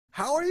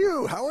How are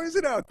you? How is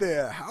it out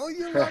there? How are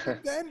you loving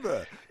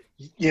Denver?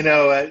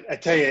 I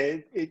tell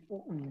you,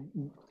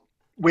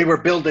 we were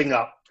building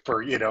up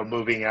for,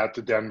 moving out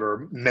to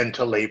Denver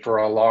mentally for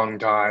a long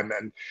time.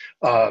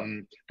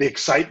 And the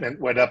excitement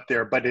went up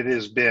there, but it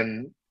has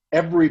been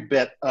every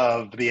bit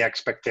of the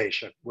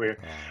expectation. We're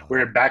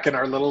Oh, back in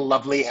our little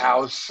lovely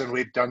house, and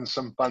we've done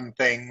some fun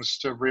things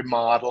to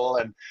remodel.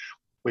 And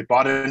we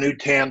bought a new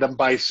tandem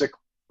bicycle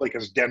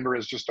because Denver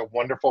is just a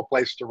wonderful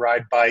place to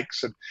ride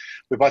bikes. And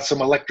we bought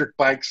some electric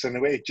bikes, and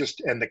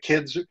the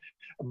kids,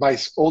 my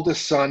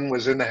oldest son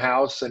was in the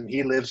house, and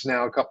he lives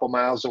now a couple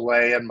miles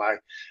away. And my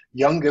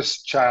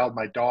youngest child,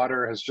 my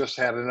daughter, has just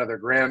had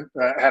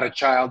had a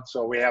child,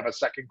 so we have a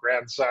second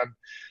grandson.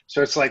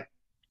 So it's like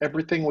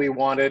everything we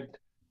wanted,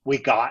 we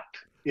got.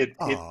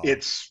 oh,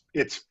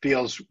 It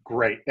feels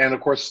great, and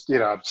of course,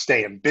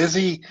 staying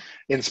busy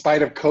in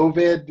spite of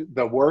COVID.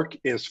 The work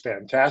is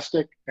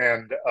fantastic,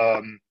 and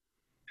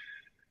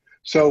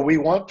so we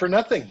want for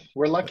nothing.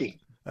 We're lucky.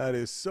 that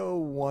is so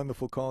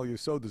wonderful, Carl. You're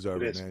so It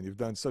deserving, is. man. You've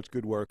done such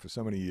good work for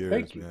so many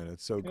Thank years, you. man.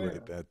 It's so Yeah.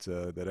 great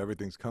that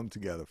everything's come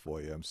together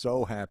for you. I'm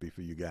so happy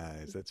for you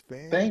guys. That's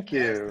Thank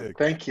you. fantastic.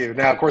 Thank you.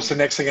 Now, of course, the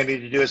next thing I need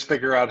to do is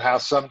figure out how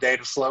someday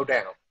to slow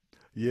down.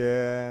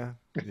 Yeah,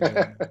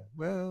 yeah.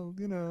 Well,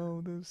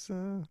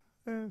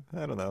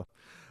 I don't know.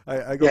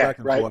 I go Yeah, back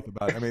and right. forth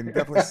about. I mean,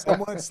 definitely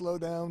somewhat slow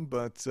down,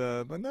 but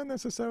not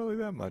necessarily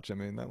that much. I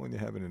mean, not when you're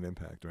having an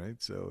impact,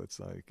 right? So it's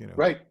like,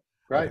 Right,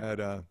 I've right. had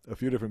a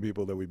few different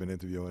people that we've been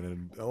interviewing,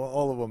 and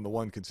all of them, the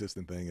one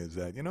consistent thing is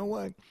that, you know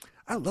what?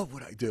 I love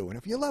what I do. And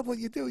if you love what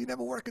you do, you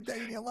never work a day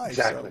in your life.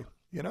 Exactly. So,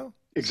 you know? So,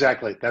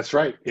 Exactly. That's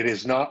right. It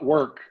is not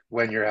work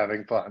when you're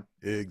having fun.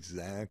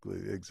 exactly,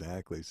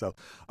 exactly. So,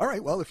 all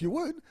right. Well, if you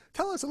would,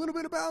 tell us a little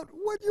bit about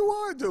what you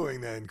are doing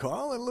then,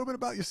 Carl, and a little bit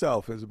about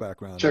yourself as a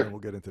background, and then Sure. we'll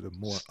get into the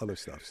more other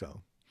stuff.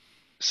 So,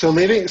 So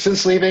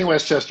since leaving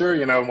Westchester,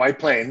 in White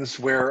Plains,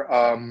 where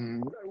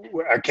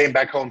I came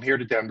back home here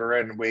to Denver,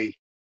 and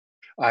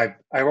I've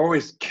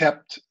always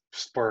kept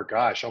for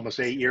gosh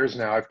almost 8 years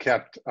now. I've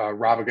kept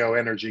Rabago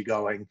Energy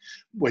going,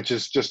 which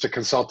is just a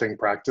consulting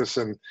practice,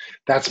 and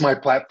that's my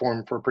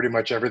platform for pretty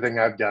much everything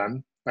I've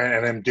done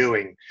and I'm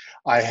doing.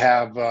 I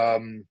have.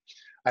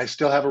 I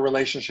still have a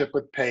relationship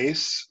with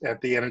PACE at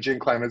the Energy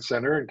and Climate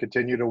Center and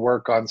continue to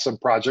work on some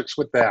projects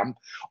with them,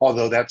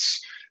 although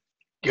that's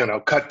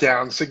cut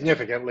down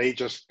significantly,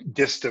 just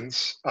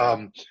distance.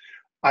 I'm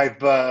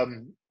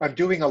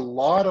doing a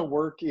lot of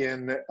work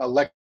in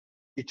electric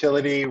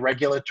utility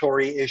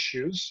regulatory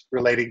issues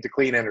relating to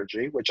clean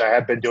energy, which I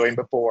had been doing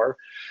before.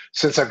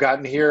 Since I've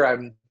gotten here,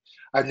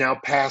 I've now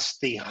passed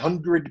the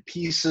 100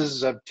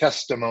 pieces of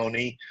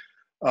testimony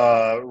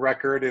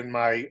record in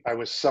my. I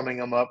was summing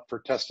them up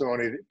for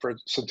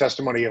some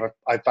testimony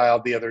I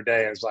filed the other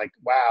day. I was like,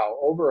 wow,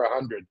 over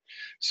 100.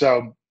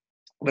 So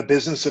the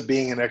business of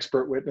being an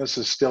expert witness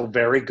is still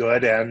very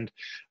good, and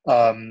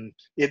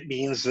it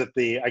means that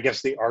I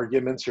guess the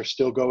arguments are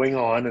still going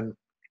on, and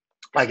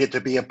I get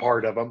to be a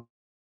part of them.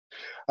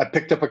 I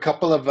picked up a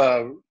couple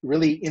of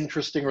really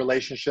interesting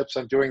relationships.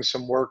 I'm doing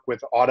some work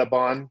with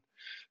Audubon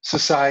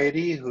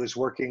Society, who's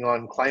working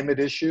on climate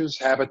issues.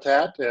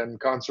 Habitat and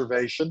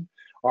conservation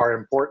are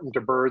important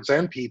to birds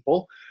and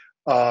people.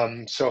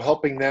 So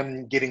helping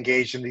them get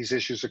engaged in these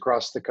issues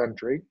across the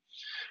country.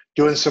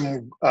 Doing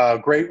some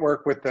great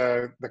work with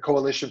the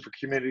Coalition for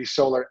Community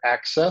Solar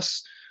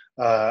Access.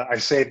 I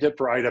saved it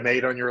for item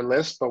 8 on your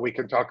list, but we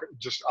can talk.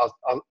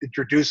 I'll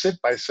introduce it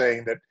by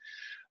saying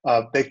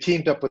that they've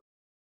teamed up with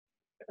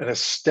an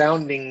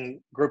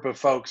astounding group of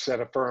folks at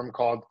a firm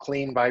called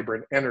Clean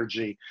Vibrant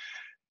Energy,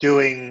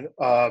 doing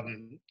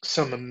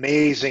some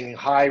amazing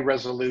high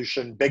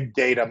resolution big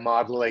data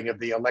modeling of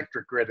the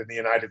electric grid in the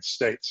United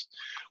States,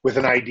 with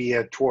an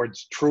idea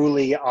towards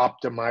truly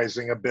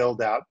optimizing a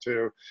build out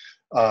to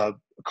uh,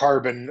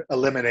 carbon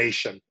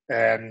elimination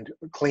and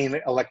clean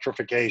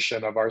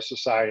electrification of our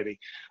society.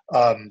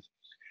 Um,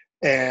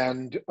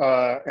 and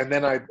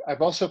then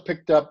I've also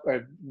picked up,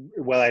 I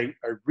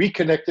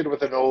reconnected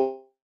with an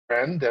old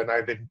friend, and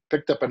I've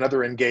picked up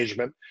another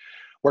engagement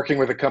working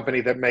with a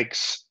company that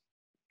makes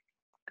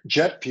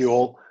jet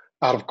fuel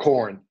out of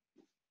corn.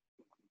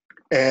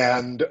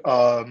 And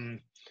the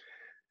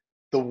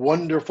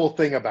wonderful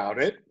thing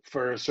about it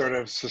for sort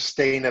of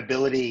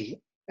sustainability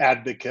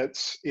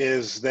advocates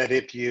is that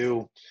if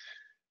you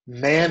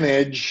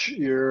manage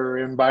your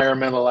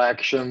environmental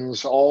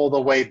actions all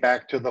the way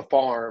back to the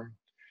farm,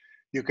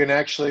 you can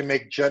actually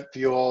make jet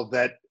fuel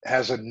that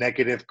has a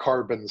negative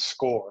carbon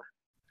score.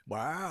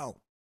 wow.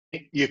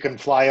 You can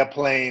fly a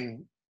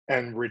plane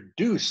and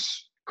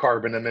reduce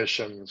carbon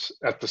emissions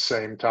at the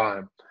same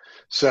time.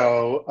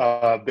 So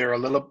they're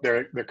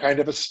kind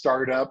of a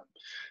startup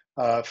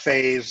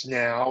phase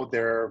now.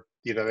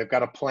 They've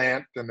got a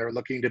plant and they're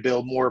looking to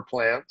build more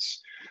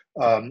plants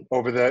and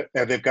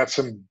they've got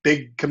some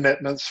big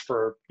commitments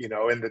for in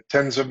the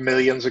tens of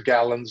millions of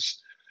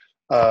gallons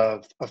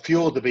of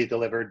fuel to be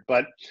delivered.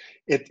 But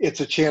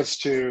it's a chance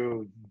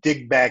to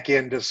dig back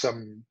into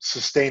some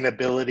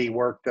sustainability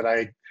work that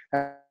I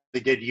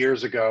did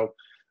years ago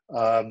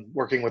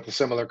working with a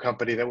similar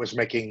company that was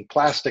making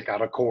plastic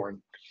out of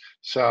corn.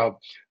 So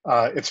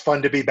it's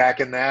fun to be back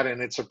in that,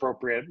 and it's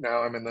appropriate.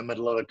 Now I'm in the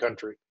middle of the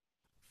country.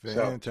 So,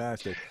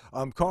 Fantastic.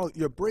 Carl,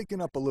 you're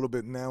breaking up a little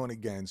bit now and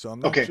again, so I'm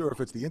not okay. sure if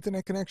it's the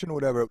internet connection or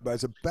whatever. But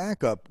as a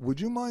backup,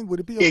 would you mind? Would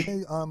it be It,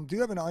 okay? Do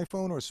you have an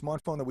iPhone or a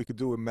smartphone that we could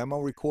do a memo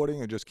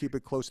recording and just keep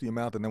it close to your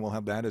mouth, and then we'll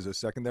have that as a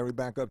secondary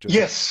backup, just in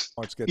case yes.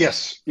 parts get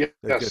Yes. get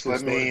Yes. Let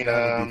distorted? me,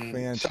 That would be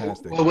so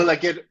fantastic. well, will I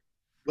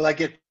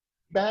get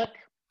back?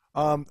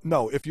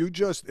 No, if you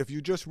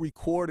just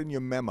record in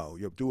your memo,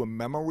 you do a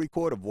memo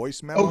record, a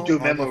voice Oh, memo do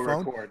on your memo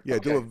phone. record. Yeah,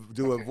 Okay.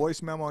 do a Okay.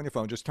 voice memo on your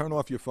phone. Just turn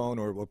off your phone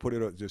or put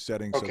it your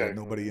settings so that Okay.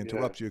 nobody Yeah.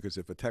 interrupts you. Because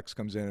if a text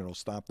comes in, it'll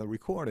stop the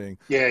recording.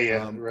 Yeah.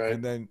 Yeah. Right.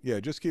 And then yeah,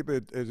 just keep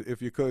it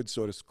if you could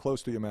sort of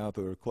close to your mouth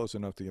or close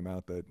enough to your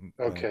mouth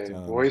Okay.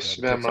 Voice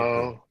that it picks up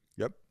good. memo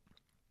Yep.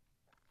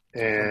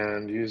 Um,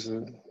 and use the,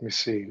 let me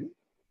see.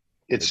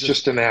 yeah, It's just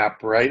just an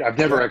app, right? I've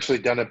never yep. actually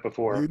done it You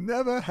before.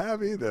 never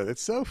have either.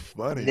 It's so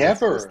funny.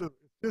 Never. It's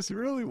just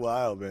really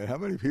wild, man. How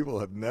many people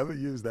have never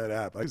used that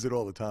app? I use it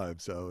all the time.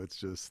 So it's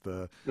just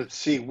Let's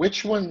see.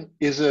 Which one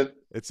is it?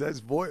 it says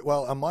voice.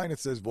 Well, on mine it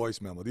says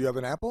voice memo. Do you have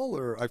an Apple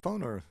or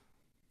iPhone or?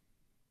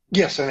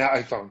 Yes, an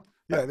iPhone.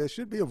 Yeah, there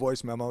should be a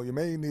voice memo. You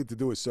may need to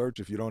do a search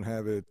if you don't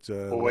have it.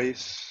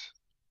 Voice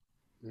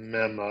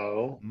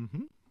memo.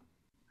 Mm-hmm.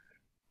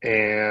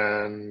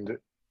 And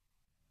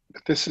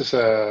this is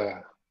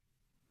a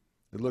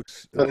It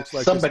looks like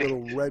this somebody.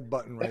 little red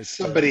button right That's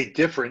there. somebody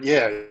different.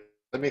 Yeah.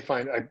 Let me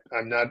find.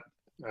 I'm not.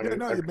 Yeah,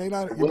 no, I you may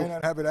will.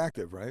 not have it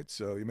active, right?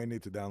 So you may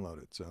need to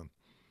download it. So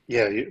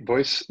Yeah.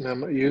 Voice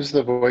memo. Use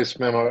the voice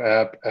memo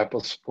app. Apple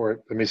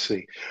support. Let me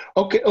see.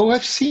 Okay. Oh,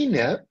 I've seen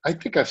that. I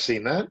think I've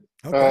seen that.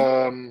 okay.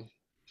 Um,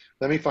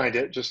 Let me find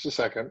it. Just a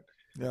second.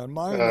 Yeah, on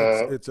mine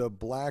Uh, it's a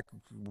black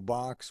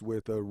box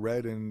with a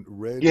red yeah. on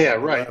the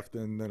Right. left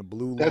and then a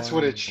blue That's what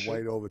line it and should.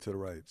 white over to the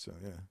right. So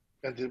yeah.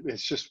 And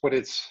it's just what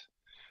it's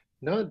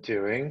not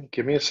doing.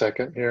 Give me a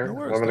second No here.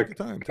 worries. I'm Take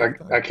gonna. your time. Take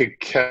your time. I could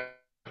catch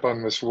up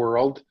on this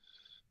world.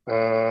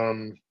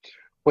 Um,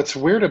 what's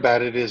weird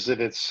about it is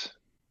that it's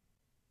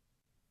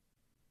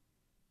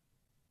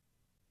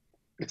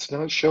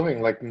not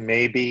showing. Like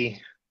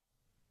maybe.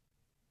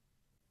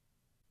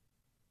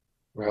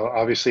 Well,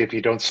 obviously, if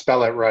you don't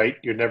spell it right,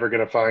 you're never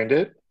going to find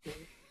it.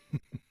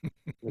 Let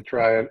me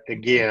try it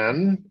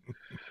again.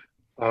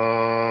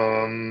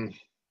 Um,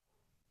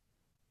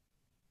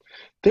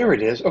 there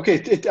it is.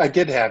 Okay, I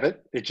did have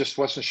it. It just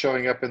wasn't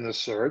showing up in the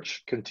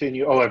search.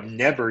 Continue. Oh, I've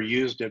never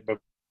used it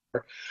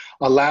before.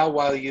 Allow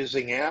while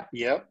using app.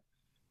 Yep.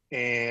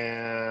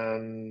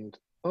 And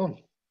oh,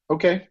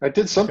 okay. I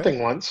did Okay. something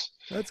once.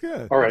 That's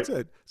good. All right. That's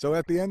it. So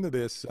at the end of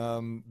this,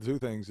 two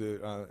things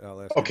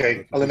I'll ask you to go Okay.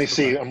 through. Let me Just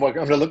go see. back. I'm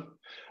gonna look.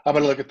 I'm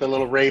gonna look at the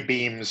little ray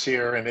beams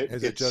here, and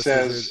Is it it just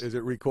says is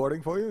it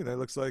recording for you? That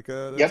looks like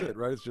that's yep. it,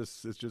 right?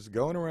 It's just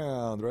going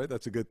around, right?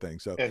 That's a good thing.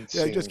 So And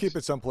yeah, just keep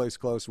scenes. it someplace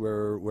close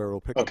where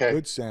it'll pick up Okay.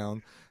 good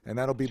sound, and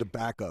that'll be the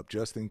backup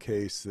just in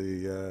case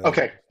the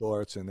Okay.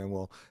 starts. And then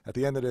we'll at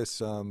the end of this,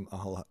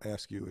 I'll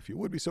ask you if you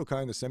would be so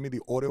kind to send me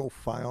the audio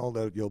file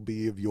that you'll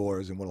be of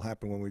yours, and what'll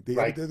happen when we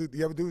Right. do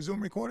you ever do a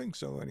Zoom recording?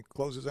 So when it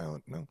closes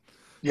out, no. So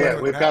Yeah,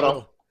 anyway, we've got a.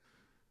 what'll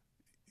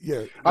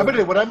yeah,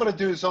 what What I'm gonna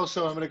do is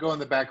also I'm gonna go in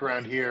the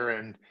background here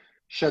and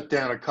shut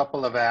down a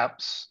couple of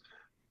apps.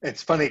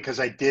 It's funny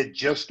because I did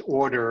just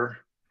order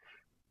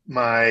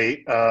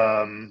my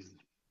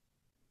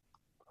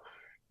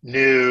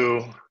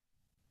new.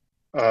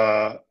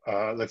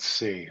 Let's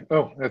see.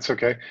 Oh, that's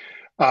okay.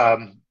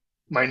 Um,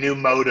 my new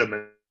modem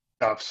and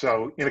stuff.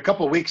 So in a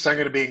couple of weeks, I'm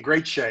going to be in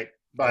great shape.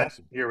 But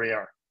awesome. here we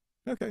are.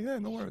 Okay, yeah,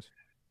 no worries.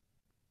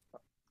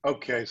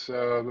 Okay,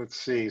 so let's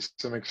see.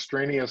 Some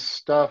extraneous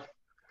stuff.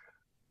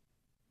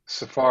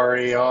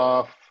 Safari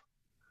off.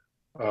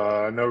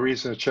 No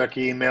reason to check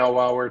email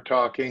while we're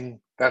talking.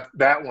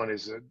 That one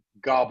is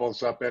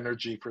gobbles up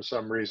energy for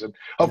some reason.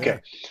 Yeah. Okay.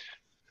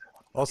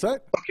 All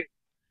set?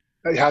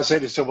 Okay. How's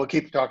it? So we'll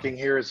keep talking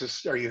here. Is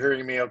this? Are you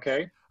hearing me?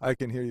 Okay. I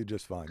can hear you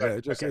just fine. Yeah,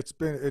 Good. Okay. it's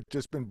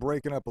just been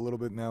breaking up a little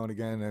bit now and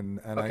again, and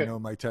I Okay. know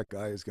my tech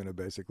guy is going to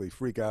basically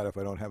freak out if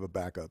I don't have a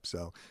backup.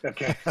 So,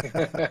 Okay. he's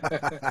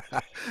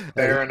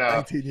Fair a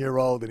enough.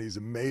 19-year-old and he's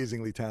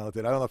amazingly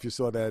talented. I don't know if you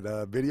saw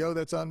that video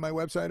that's on my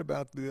website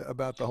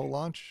about the whole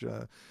launch.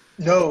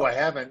 No, I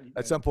haven't.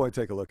 At some point,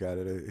 take a look at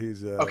it.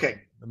 He's a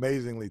Okay.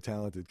 amazingly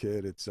talented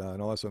kid. It's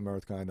an awesome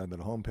Earth kind under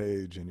the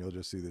homepage, and you'll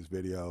just see this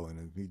video,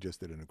 and he just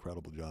did an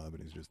incredible job,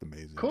 and he's just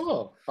amazing. So,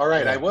 Cool. All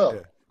right. I yeah, will.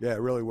 yeah, yeah,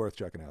 really worth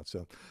checking out.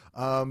 So,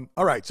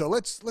 all right, so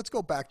let's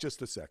go back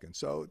just a second.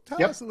 So, tell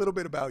Yep. us a little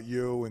bit about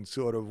you and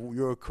sort of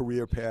your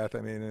career path.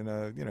 I mean, in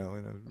a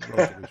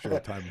relatively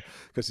short time,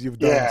 because you've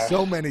done Yeah.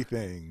 so many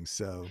things.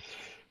 So,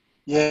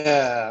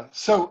 Yeah.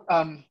 So,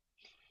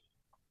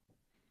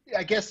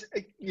 I guess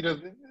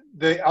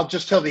I'll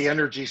just tell the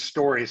energy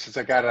story since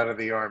I got out of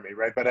the army,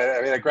 right? But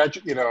I mean, I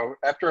graduated.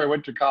 After I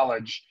went to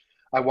college,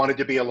 I wanted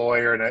to be a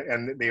lawyer,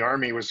 and the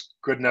army was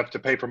good enough to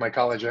pay for my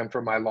college and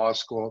for my law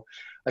school.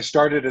 I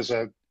started as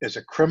a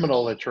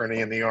criminal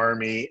attorney in the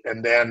army,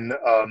 and then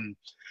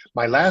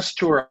my last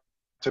tour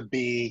to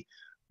be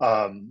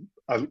a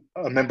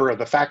member of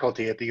the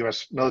faculty at the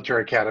U.S.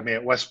 Military Academy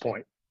at West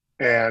Point.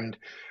 And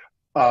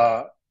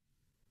uh,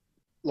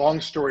 long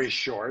story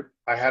short,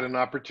 I had an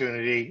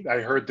opportunity.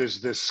 I heard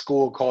there's this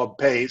school called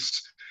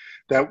PACE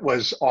that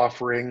was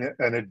offering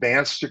an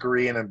advanced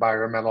degree in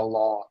environmental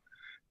law.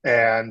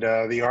 And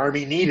the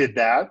Army needed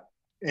that.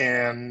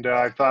 And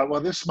I thought,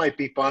 well, this might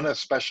be fun, a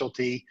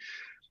specialty.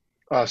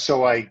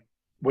 So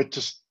went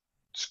to,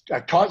 I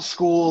taught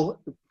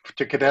school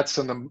to cadets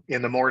in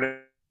the morning.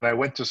 I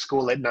went to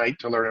school at night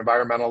to learn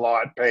environmental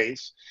law at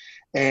PACE,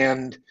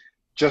 and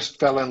just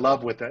fell in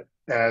love with it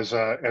as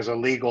a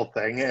legal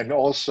thing, and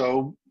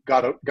also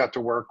got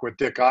to work with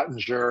Dick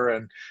Ottinger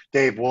and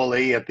Dave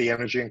Woolley at the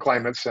Energy and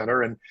Climate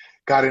Center, and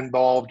got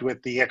involved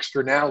with the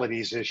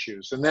externalities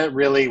issues, and that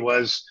really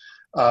was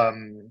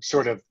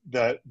sort of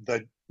the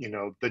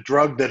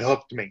drug that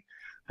hooked me.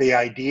 The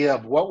idea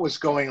of what was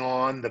going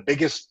on, the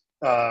biggest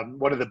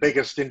one of the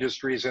biggest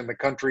industries in the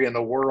country and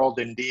the world,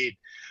 indeed,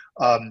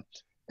 and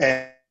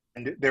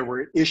there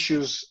were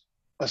issues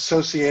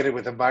associated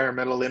with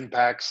environmental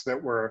impacts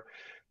that were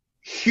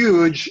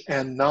huge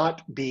and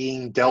not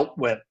being dealt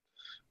with.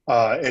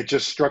 It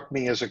just struck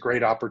me as a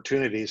great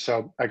opportunity.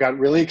 So I got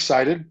really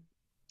excited.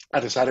 I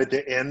decided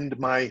to end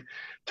my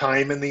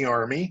time in the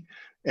Army,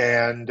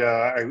 and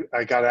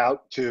I got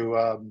out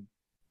to,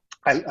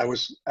 I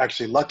was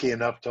actually lucky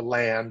enough to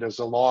land as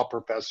a law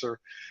professor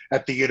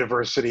at the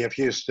University of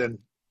Houston,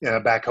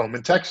 back home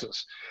in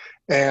Texas.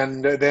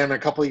 And then a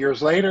couple of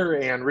years later,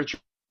 and Richard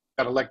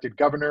got elected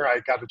governor,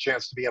 I got a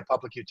chance to be a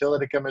public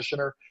utility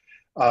commissioner.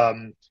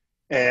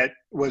 It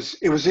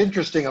was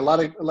interesting. A lot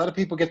of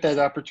people get that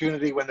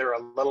opportunity when they're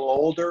a little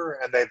older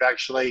and they've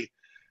actually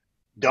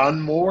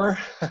done more.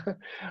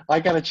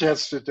 I got a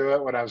chance to do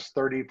it when I was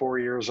 34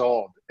 years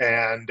old,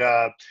 and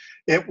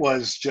it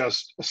was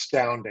just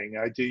astounding.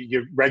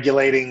 You're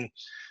regulating,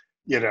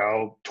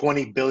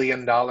 $20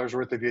 billion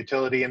worth of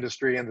utility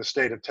industry in the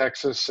state of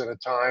Texas at a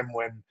time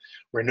when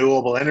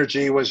renewable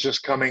energy was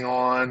just coming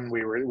on.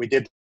 We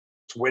did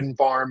wind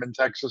farm in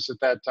Texas at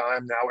that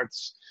time. Now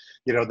it's,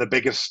 the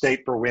biggest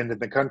state for wind in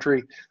the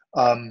country.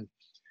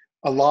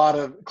 A lot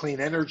of clean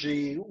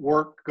energy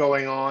work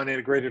going on,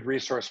 integrated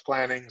resource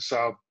planning.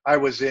 So I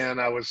was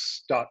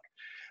stuck.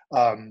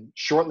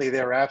 Shortly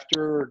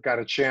thereafter, got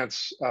a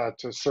chance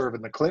to serve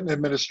in the Clinton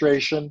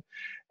administration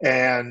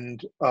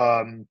and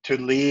to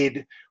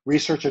lead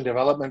research and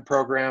development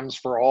programs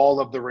for all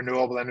of the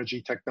renewable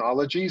energy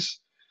technologies.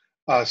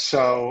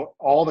 So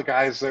all the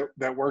guys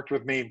that worked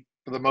with me,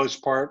 for the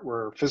most part,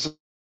 were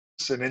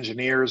physicists and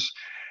engineers,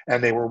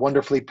 and they were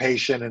wonderfully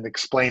patient in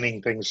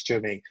explaining things to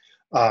me.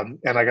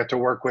 And I got to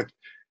work with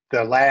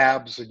the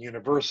labs and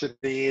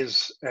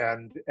universities,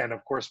 and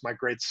of course my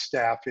great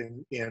staff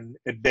in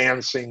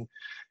advancing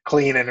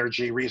clean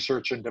energy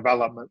research and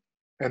development.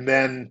 And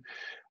then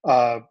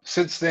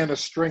since then, a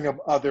string of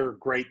other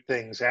great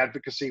things: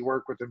 advocacy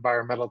work with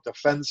Environmental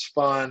Defense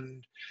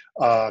Fund,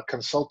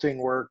 consulting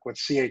work with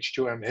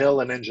CH2M Hill,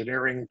 an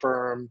engineering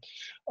firm,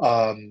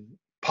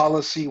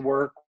 policy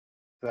work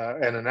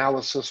and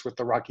analysis with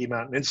the Rocky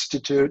Mountain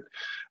Institute,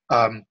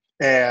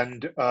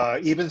 and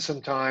even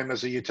some time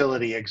as a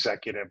utility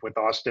executive with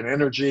Austin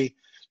Energy,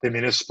 the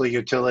municipal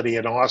utility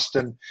in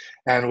Austin,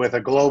 and with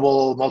a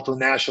global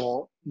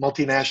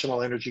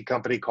multinational energy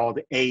company called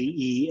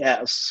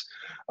AES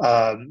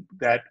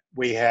that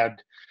we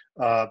had.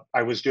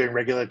 I was doing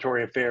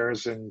regulatory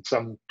affairs in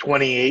some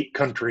 28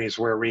 countries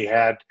where we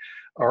had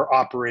or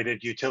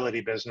operated utility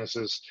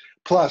businesses.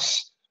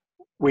 Plus,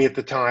 we at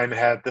the time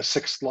had the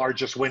 6th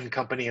largest wind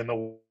company in the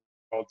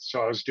world.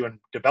 So I was doing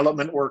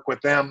development work with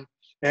them.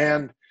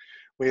 And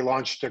we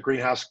launched a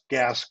greenhouse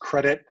gas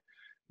credit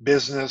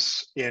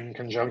business in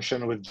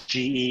conjunction with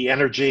GE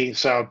Energy.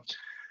 So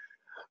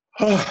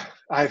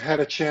I've had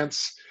a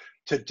chance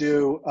to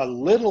do a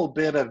little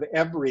bit of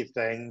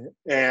everything,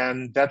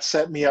 and that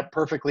set me up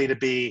perfectly to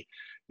be,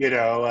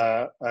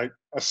 a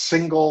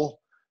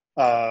single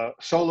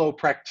solo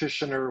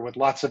practitioner with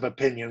lots of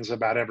opinions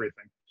about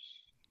everything.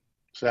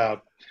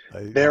 So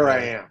there I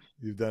am.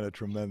 You've done a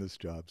tremendous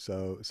job.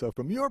 So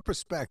from your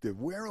perspective,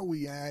 where are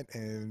we at,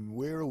 and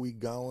where are we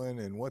going,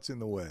 and what's in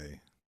the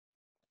way?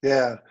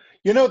 Yeah,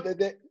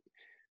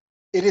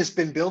 it has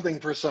been building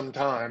for some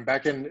time.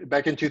 Back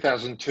in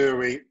 2002,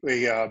 we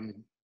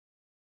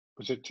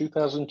was it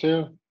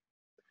 2002?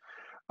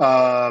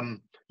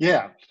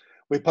 Yeah,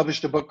 we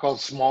published a book called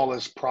Small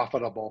is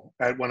Profitable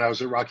when I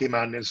was at Rocky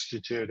Mountain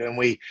Institute, and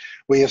we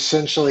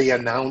essentially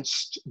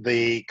announced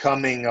the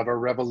coming of a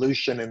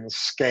revolution in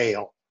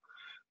scale,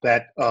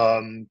 that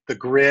the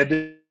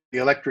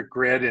electric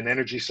grid and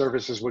energy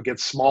services would get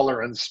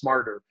smaller and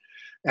smarter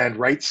and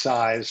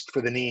right-sized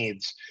for the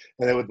needs,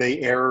 and that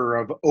the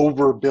era of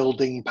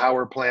overbuilding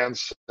power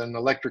plants and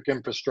electric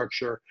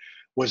infrastructure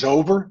was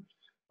over.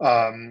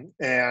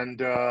 And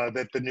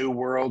that the new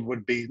world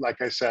would be,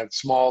 like I said,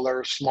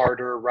 smaller,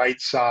 smarter,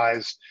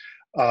 right-sized.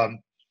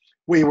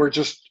 We were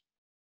just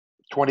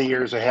 20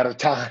 years ahead of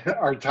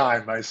our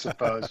time, I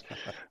suppose,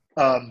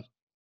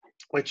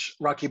 which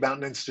Rocky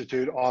Mountain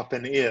Institute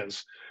often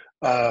is.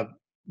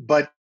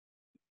 but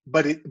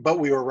but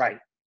we were right,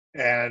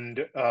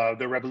 and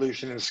the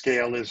revolution in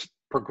scale is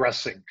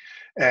progressing,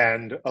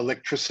 and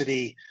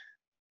electricity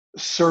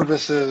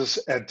services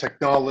and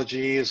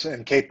technologies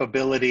and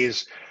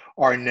capabilities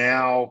are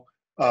now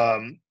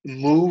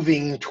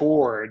moving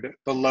toward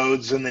the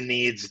loads and the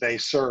needs they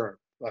serve.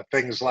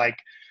 Things like,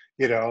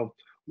 you know,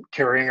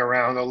 carrying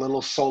around a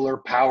little solar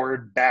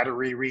powered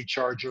battery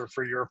recharger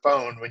for your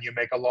phone when you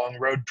make a long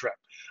road trip,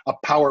 a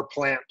power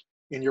plant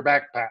in your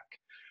backpack,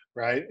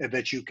 right?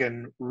 That you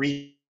can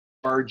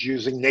recharge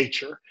using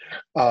nature,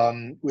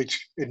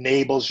 which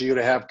enables you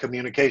to have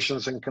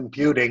communications and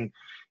computing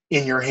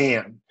in your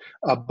hand,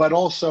 but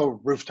also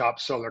rooftop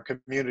solar,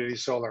 community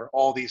solar,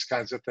 all these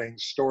kinds of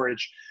things,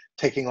 storage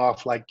taking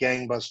off like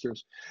gangbusters.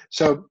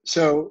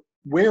 So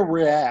where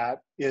we're at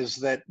is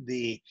that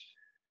the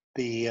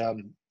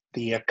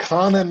the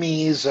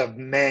economies of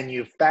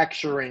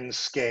manufacturing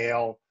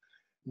scale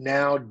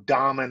now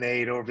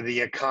dominate over the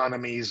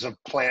economies of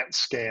plant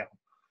scale.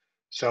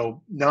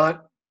 So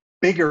not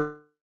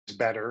bigger is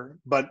better,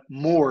 but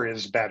more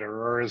is better.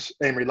 Or as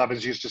Amory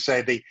Lovins used to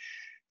say,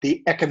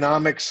 the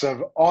economics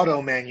of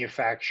auto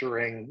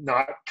manufacturing,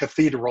 not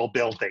cathedral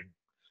building.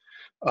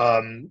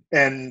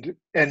 And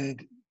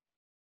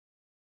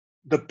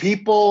the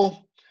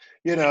people,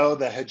 you know,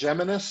 the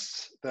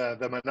hegemonists,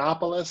 the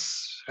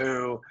monopolists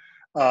who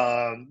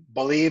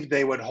believed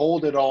they would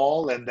hold it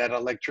all and that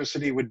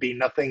electricity would be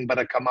nothing but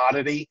a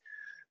commodity,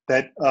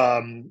 that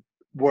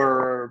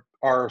are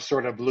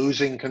sort of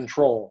losing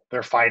control.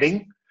 They're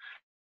fighting,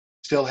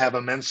 still have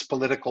immense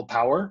political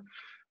power.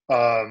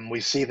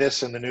 We see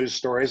this in the news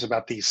stories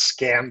about these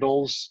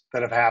scandals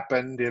that have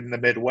happened in the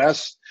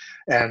Midwest,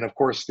 and of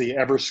course the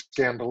ever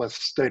scandalous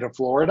state of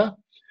Florida.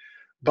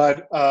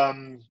 But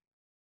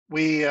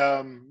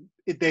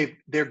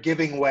they're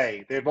giving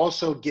way. They've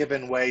also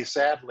given way,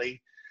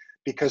 sadly,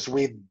 because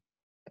we've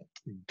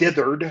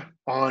dithered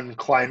on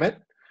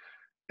climate,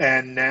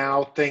 and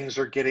now things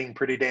are getting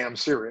pretty damn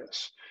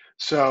serious.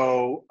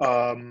 So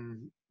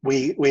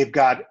we've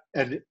got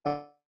a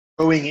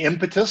growing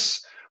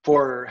impetus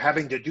for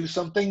having to do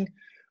something,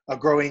 a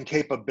growing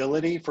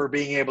capability for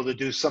being able to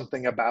do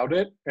something about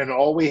it. And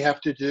all we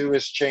have to do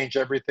is change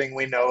everything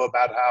we know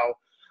about how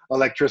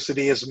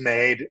electricity is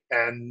made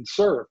and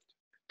served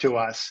to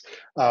us.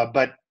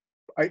 But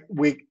I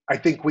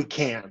think we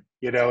can.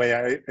 You know,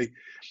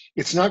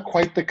 it's not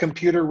quite the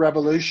computer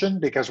revolution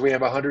because we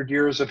have 100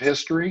 years of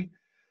history,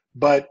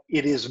 but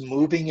it is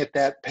moving at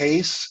that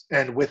pace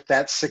and with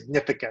that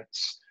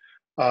significance.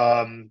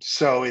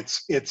 So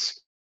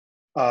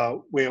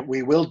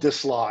we will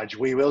dislodge,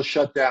 we will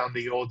shut down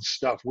the old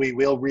stuff, we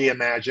will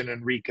reimagine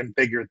and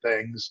reconfigure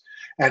things,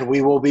 and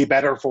we will be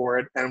better for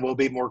it, and we'll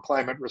be more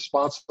climate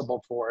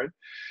responsible for it.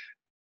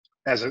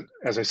 As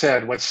I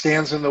said, what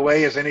stands in the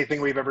way is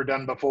anything we've ever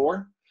done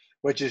before,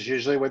 which is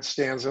usually what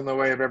stands in the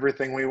way of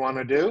everything we want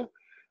to do.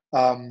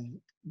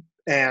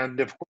 And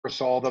of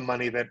course, all the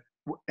money that,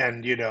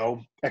 and, you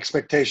know,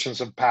 expectations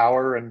of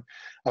power, and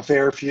a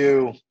fair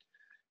few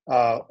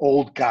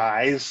old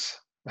guys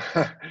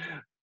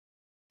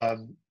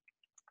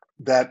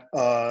that,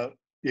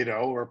 you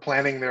know, are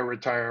planning their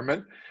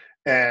retirement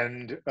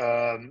and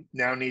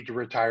now need to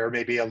retire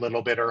maybe a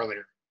little bit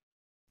earlier.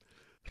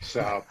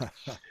 So.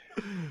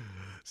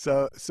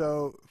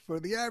 So for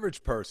the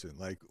average person,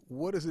 like,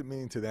 what does it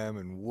mean to them,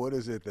 and what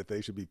is it that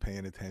they should be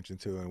paying attention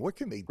to, and what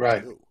can they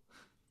Right. do?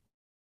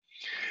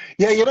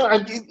 Yeah, you know,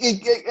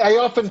 I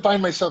often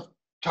find myself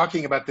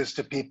talking about this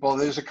to people.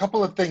 There's a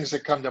couple of things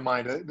that come to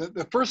mind.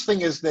 The first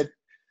thing is that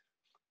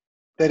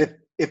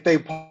if they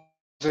pause,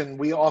 and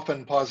we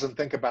often pause and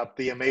think about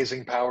the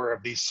amazing power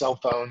of these cell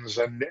phones,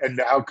 and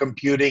how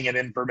computing and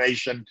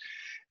information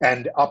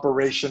and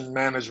operation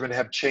management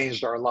have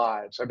changed our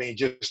lives. I mean,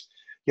 just,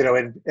 you know,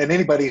 and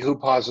anybody who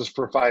pauses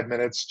for 5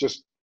 minutes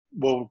just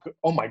will,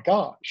 oh my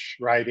gosh,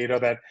 right? You know,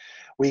 that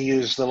we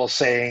use little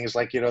sayings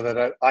like, you know, that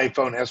an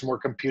iPhone has more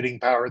computing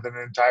power than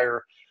an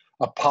entire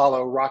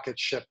Apollo rocket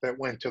ship that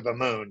went to the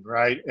moon,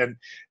 right?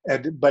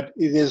 But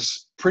it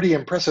is pretty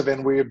impressive,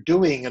 and we're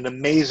doing an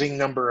amazing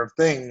number of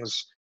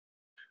things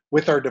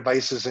with our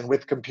devices and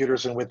with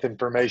computers and with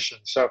information.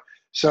 So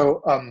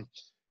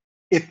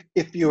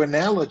if you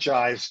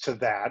analogize to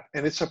that,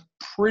 and it's a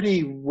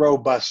pretty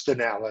robust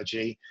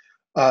analogy,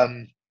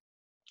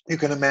 you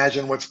can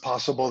imagine what's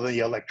possible in the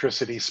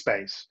electricity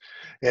space,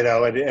 you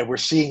know, and we're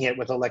seeing it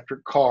with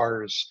electric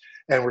cars,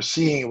 and we're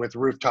seeing it with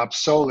rooftop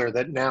solar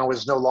that now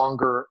is no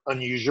longer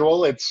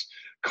unusual. It's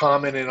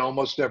common in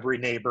almost every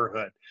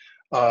neighborhood.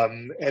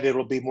 And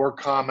it'll be more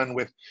common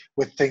with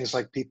things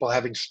like people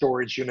having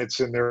storage units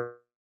in their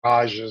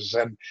garages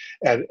and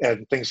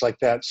things like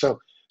that. So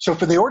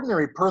for the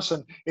ordinary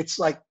person, it's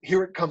like,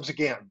 here it comes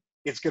again.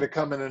 It's going to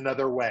come in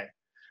another way,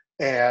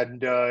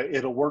 and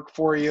it'll work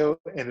for you,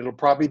 and it'll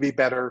probably be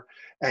better.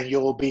 And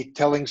you'll be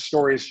telling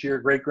stories to your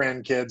great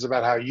grandkids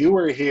about how you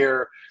were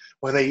here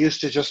when they used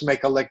to just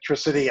make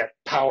electricity at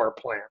power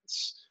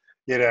plants,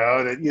 you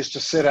know, that used to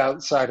sit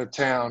outside of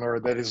town, or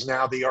that is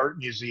now the art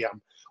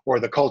museum or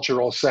the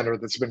cultural center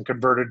that's been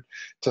converted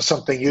to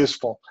something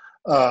useful.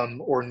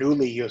 or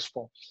newly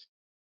useful.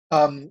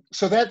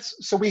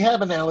 So we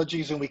have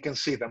analogies and we can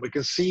see them. We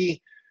can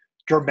see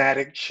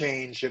dramatic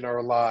change in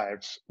our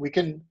lives. We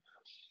can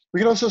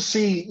also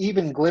see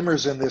even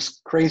glimmers in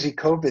this crazy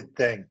COVID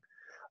thing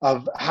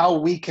of how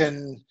we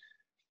can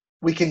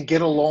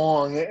get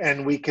along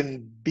and we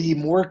can be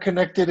more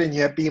connected and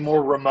yet be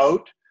more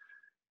remote.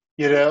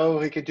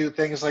 We could do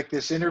things like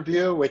this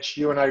interview, which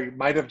you and I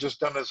might have just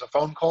done as a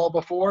phone call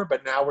before,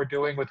 but now we're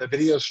doing with a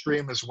video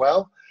stream as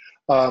well.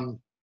 Um,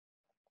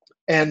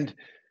 and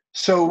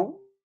so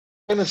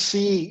we're going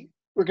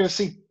to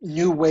see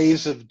new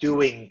ways of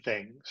doing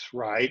things,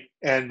 right?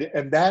 And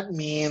that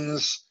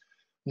means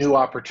new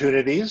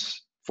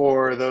opportunities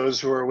for those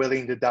who are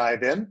willing to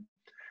dive in,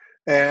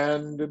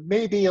 and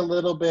maybe a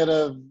little bit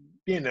of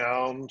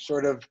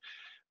sort of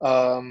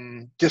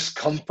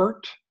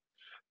discomfort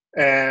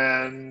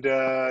and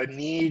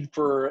need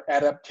for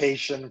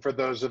adaptation for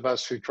those of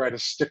us who try to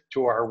stick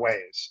to our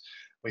ways.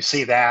 We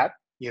see that,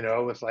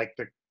 with like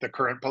the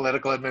current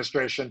political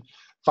administration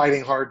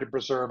fighting hard to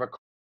preserve a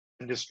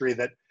industry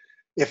that,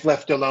 if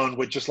left alone,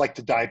 would just like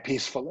to die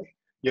peacefully,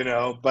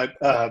 but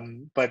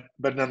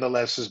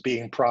nonetheless is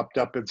being propped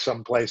up in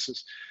some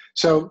places.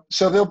 So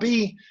there'll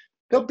be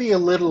a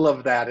little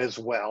of that as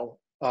well.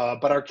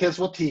 But our kids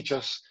will teach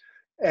us,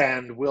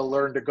 and we'll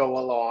learn to go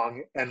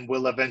along, and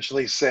we'll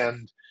eventually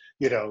send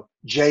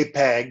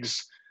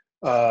JPEGs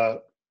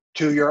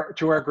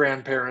to our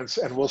grandparents,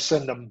 and we'll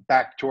send them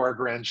back to our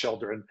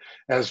grandchildren,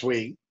 as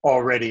we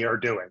already are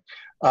doing.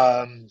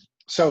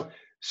 So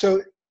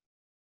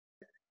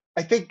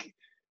I think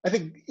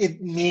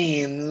it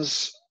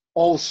means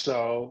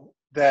also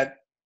that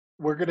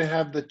we're going to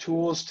have the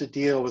tools to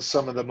deal with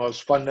some of the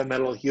most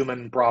fundamental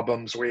human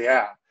problems we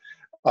have.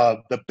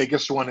 The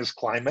biggest one is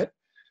climate,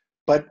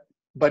 but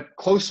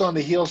close on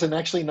the heels and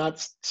actually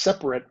not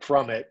separate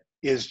from it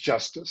is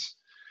justice.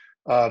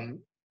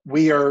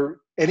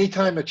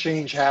 Anytime a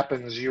change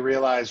happens, you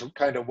realize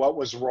kind of what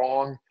was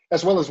wrong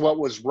as well as what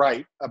was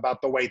right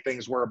about the way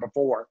things were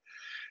before.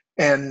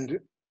 And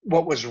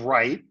what was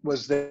right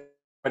was that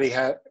everybody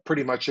had,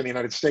 pretty much in the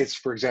United States,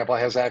 for example,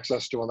 has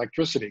access to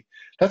electricity.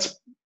 That's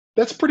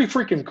pretty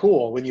freaking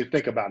cool when you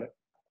think about it.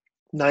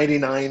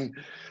 99%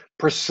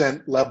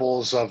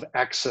 levels of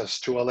access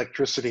to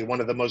electricity, one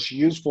of the most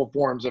useful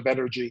forms of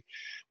energy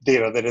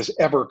that has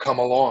ever come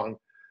along.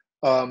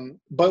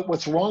 But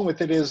what's wrong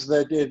with it is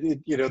that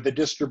the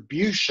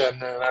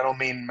distribution, and I don't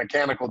mean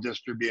mechanical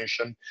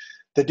distribution,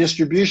 the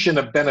distribution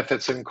of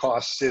benefits and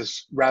costs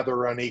is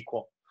rather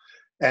unequal.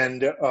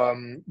 And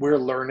we're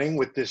learning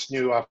with this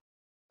new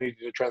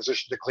opportunity to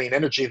transition to clean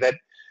energy that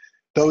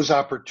those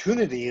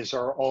opportunities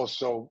are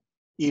also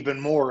even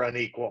more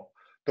unequal.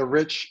 The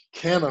rich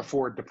can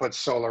afford to put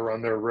solar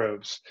on their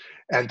roofs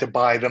and to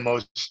buy the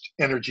most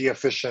energy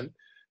efficient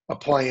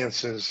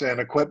appliances and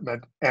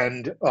equipment,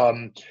 and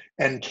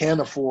can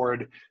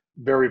afford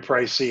very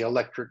pricey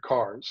electric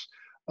cars.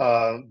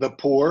 The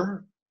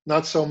poor,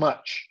 not so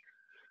much.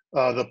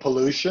 The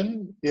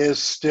pollution is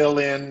still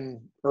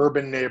in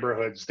urban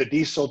neighborhoods. The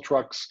diesel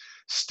trucks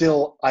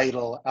still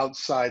idle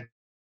outside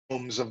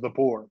homes of the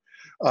poor.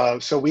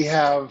 So we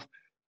have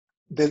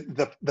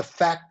the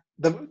fact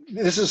that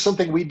this is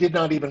something we did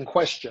not even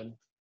question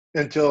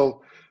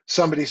until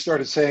somebody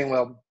started saying,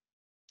 well,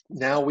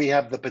 now we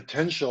have the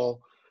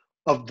potential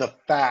of the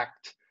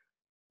fact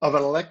of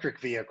an electric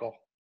vehicle,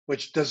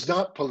 which does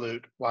not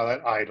pollute while it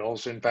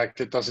idles. In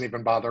fact, it doesn't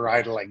even bother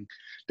idling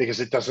because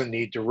it doesn't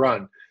need to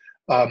run.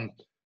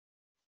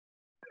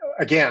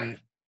 Again,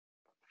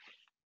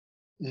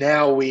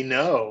 now we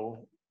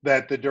know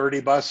that the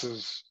dirty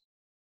buses,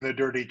 the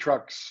dirty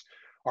trucks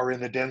are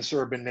in the dense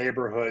urban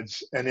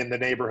neighborhoods and in the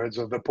neighborhoods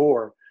of the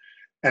poor,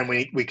 and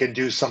we can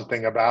do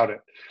something about it.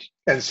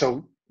 And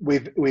so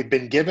we've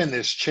been given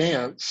this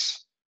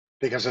chance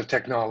because of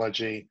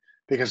technology,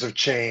 because of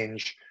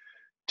change,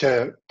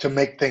 to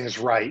make things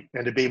right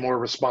and to be more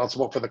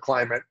responsible for the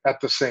climate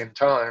at the same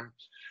time.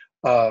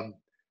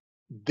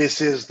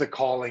 This is the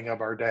calling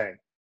of our day.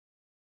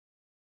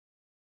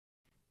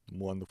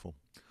 Wonderful.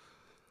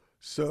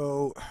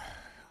 So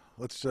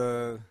let's take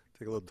a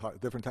little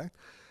different tack.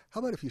 How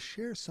about if you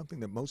share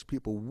something that most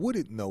people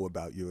wouldn't know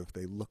about you if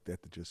they looked at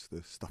just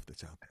the stuff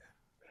that's out there?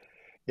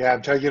 Yeah, I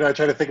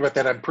try to think about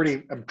that. I'm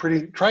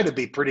try to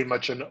be pretty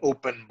much an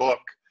open book.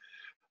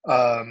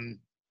 And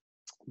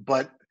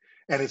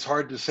it's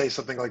hard to say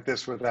something like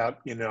this without,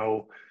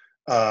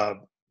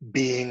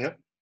 being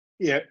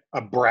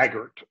a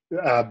braggart.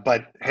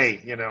 But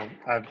hey,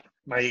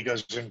 my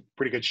ego's in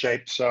pretty good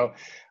shape. So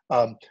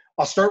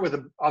I'll start with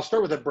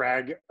a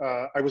brag.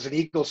 I was an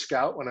Eagle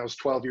Scout when I was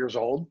 12 years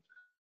old.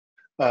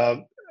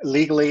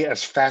 Legally,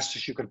 as fast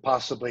as you could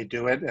possibly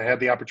do it. I had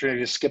the opportunity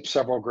to skip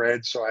several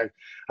grades. So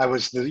I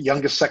was the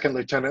youngest second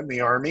lieutenant in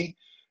the Army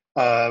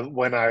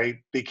when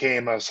I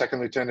became a second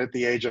lieutenant at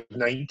the age of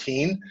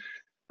 19.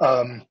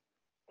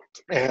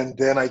 And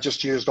then I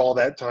just used all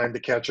that time to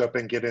catch up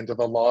and get into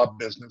the law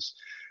business.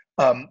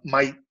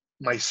 My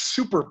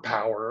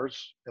superpowers,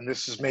 and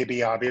this is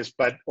maybe obvious,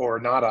 or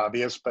not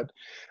obvious, but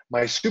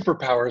my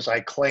superpowers I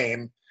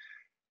claim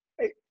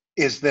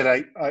is that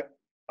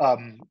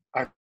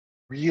I'm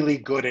really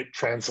good at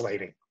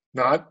translating,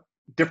 not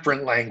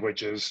different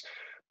languages,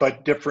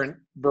 but different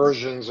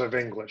versions of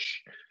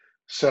English.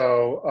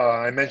 So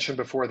I mentioned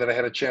before that I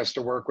had a chance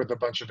to work with a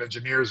bunch of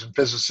engineers and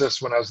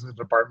physicists when I was in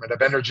the Department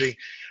of Energy.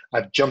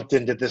 I've jumped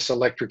into this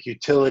electric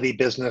utility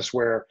business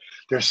where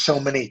there's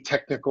so many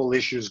technical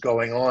issues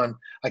going on.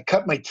 I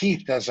cut my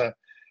teeth as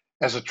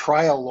a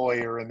trial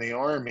lawyer in the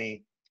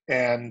Army,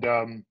 and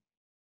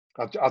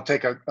I'll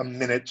take a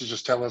minute to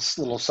just tell us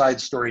a little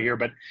side story here.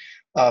 But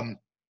um,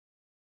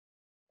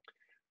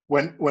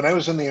 when I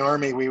was in the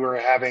Army, we were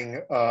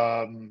having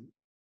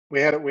we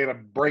had a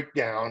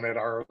breakdown at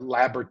our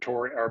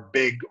laboratory, our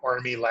big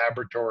Army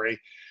laboratory.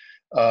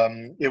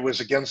 It was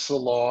against the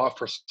law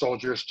for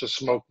soldiers to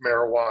smoke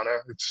marijuana.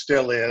 It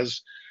still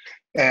is.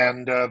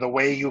 And the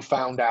way you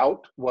found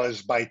out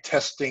was by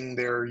testing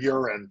their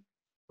urine,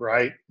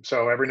 right?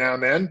 So every now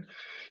and then,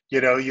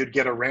 you'd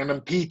get a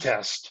random pee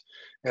test,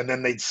 and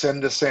then they'd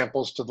send the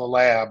samples to the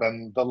lab,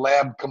 and the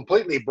lab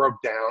completely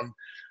broke down.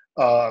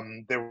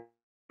 They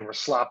were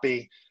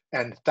sloppy,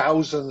 and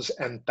thousands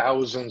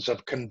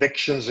of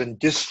convictions and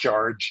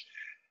discharges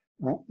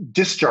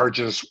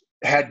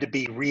had to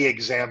be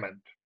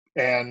re-examined.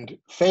 And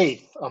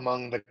faith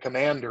among the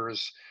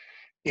commanders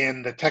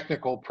in the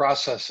technical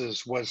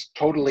processes was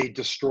totally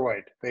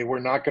destroyed. They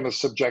were not going to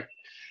subject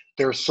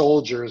their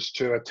soldiers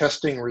to a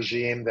testing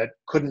regime that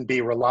couldn't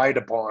be relied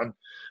upon.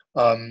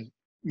 Um,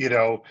 you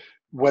know,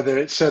 whether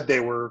it said they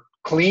were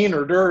clean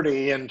or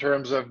dirty in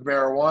terms of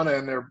marijuana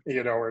in their,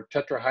 or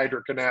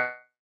tetrahydrocannabinol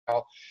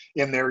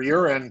in their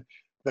urine,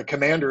 the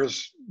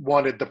commanders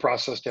wanted the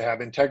process to have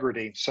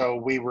integrity. So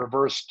we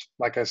reversed,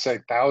 like I say,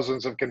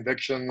 thousands of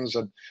convictions.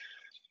 And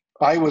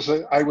I was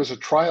a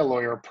trial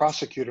lawyer,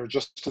 prosecutor,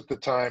 just at the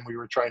time we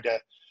were trying to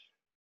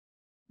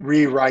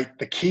rewrite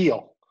the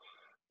keel.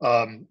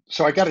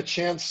 So I got a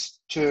chance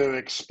to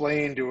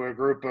explain to a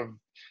group of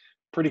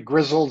pretty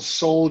grizzled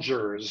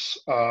soldiers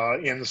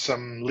in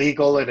some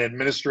legal and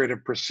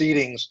administrative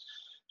proceedings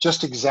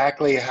just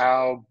exactly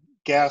how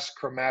gas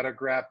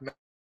chromatograph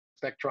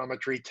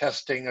spectrometry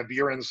testing of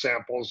urine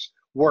samples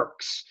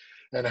works,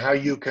 and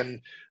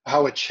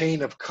how a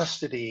chain of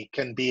custody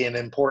can be an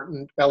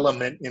important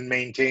element in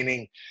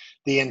maintaining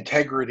the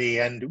integrity,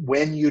 and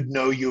when you'd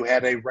know you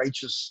had a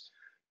righteous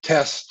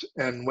test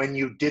and when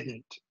you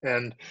didn't.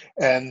 And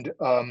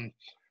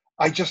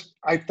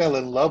I fell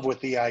in love with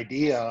the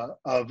idea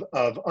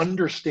of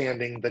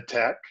understanding the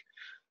tech.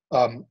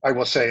 I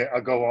will say,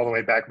 I'll go all the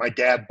way back. My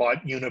dad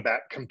bought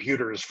Univac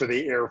computers for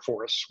the Air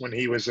Force when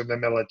he was in the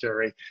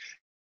military,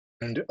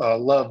 and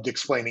loved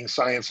explaining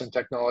science and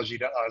technology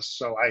to us.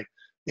 So I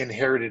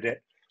inherited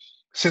it.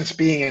 Since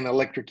being in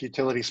electric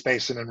utility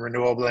space and in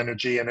renewable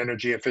energy and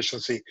energy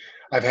efficiency,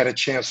 I've had a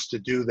chance to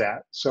do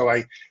that. So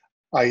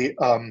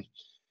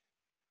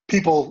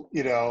people,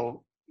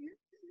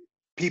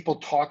 people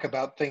talk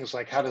about things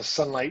like, how does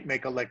sunlight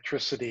make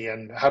electricity,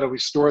 and how do we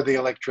store the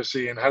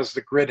electricity, and how does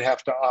the grid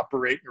have to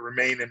operate and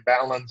remain in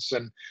balance,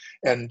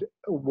 and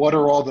what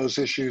are all those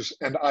issues?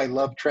 And I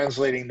love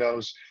translating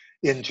those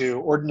into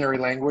ordinary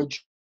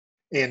language,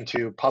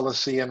 into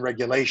policy and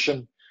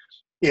regulation,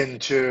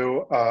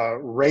 into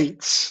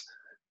rates,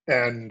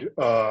 and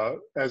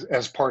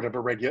as part of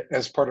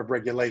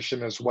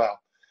regulation as well.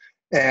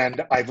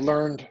 And I've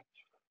learned,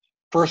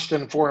 first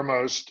and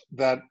foremost,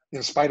 that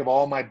in spite of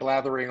all my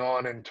blathering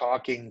on and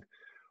talking,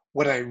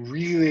 what I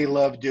really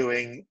love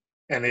doing,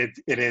 and it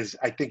is,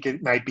 I think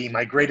it might be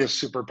my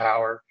greatest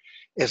superpower,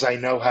 is I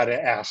know how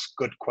to ask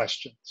good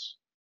questions.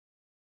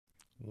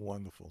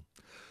 Wonderful.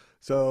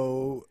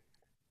 So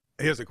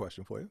here's a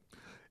question for you.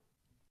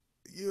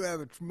 You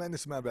have a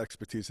tremendous amount of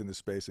expertise in this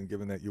space, and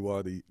given that you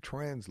are the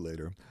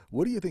translator,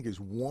 what do you think is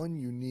one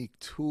unique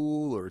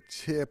tool or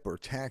tip or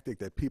tactic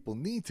that people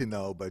need to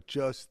know but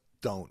just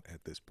don't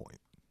at this point?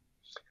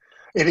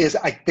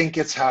 I think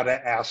it's how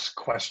to ask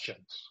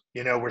questions.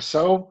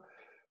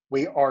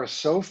 We are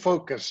so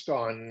focused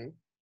on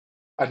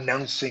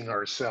announcing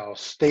ourselves,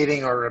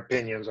 stating our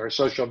opinions. Our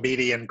social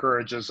media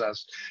encourages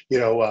us,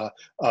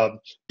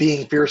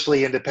 being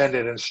fiercely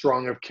independent and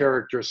strong of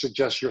character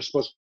suggests you're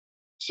supposed to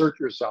assert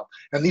yourself.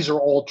 And these are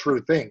all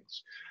true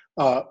things.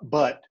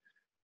 But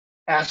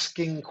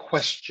asking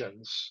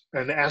questions,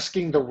 and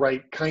asking the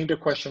right kind of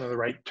question and the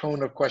right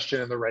tone of question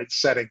in the right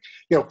setting.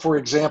 For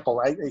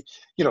example,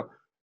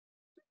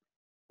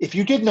 if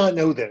you did not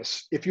know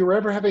this, if you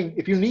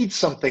need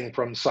something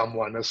from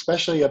someone,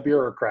 especially a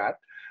bureaucrat,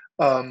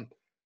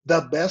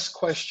 the best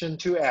question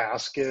to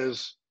ask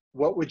is,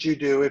 what would you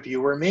do if you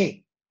were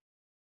me?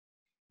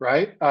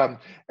 Right? And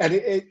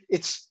it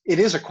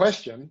is a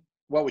question,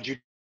 what would you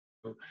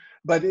do?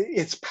 But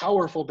it's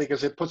powerful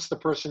because it puts the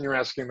person you're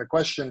asking the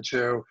question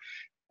to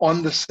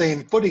on the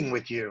same footing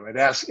with you.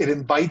 It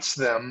invites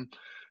them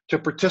to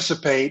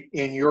participate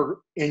in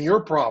your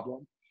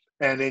problem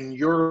and in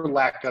your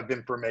lack of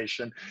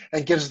information,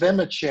 and gives them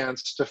a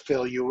chance to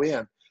fill you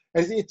in.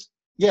 And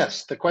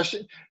yes, the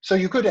question, so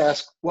you could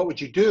ask, what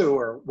would you do,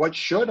 or what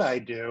should I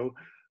do?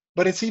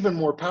 But it's even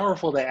more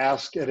powerful to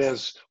ask it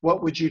as,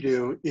 what would you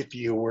do if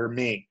you were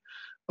me?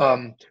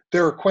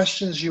 There are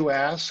questions you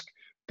ask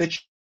that you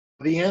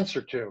know the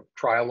answer to.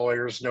 Trial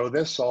lawyers know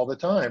this all the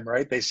time,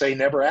 right? They say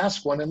never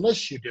ask one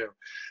unless you do.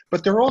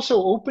 But there are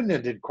also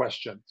open-ended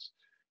questions.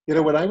 You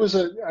know,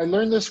 I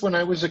learned this when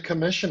I was a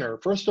commissioner.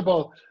 First of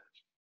all,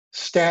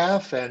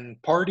 staff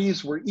and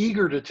parties were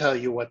eager to tell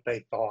you what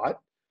they thought.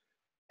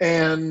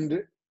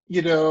 And,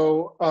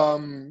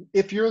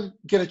 if you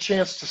get a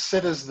chance to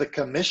sit as the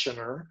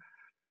commissioner,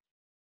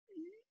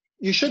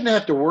 you shouldn't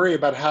have to worry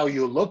about how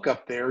you look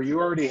up there. You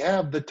already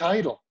have the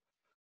title.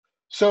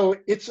 So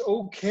it's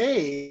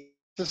okay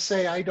to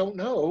say, I don't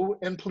know,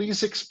 and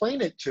please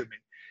explain it to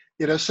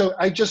me. So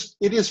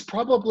it is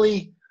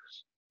probably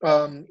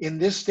in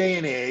this day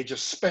and age,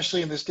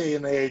 especially in this day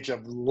and age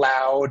of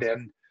loud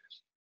and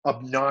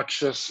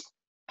obnoxious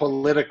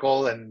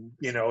political and,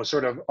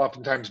 sort of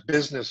oftentimes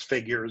business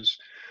figures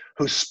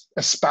who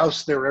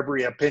espouse their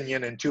every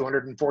opinion in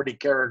 240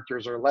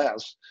 characters or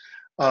less.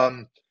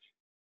 I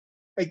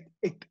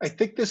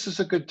think this is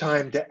a good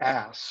time to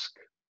ask,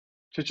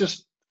 to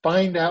just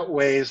find out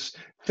ways,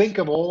 think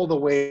of all the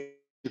ways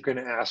you can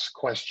ask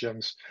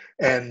questions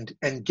and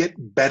get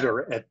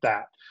better at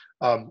that.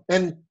 A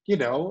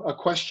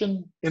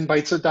question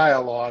invites a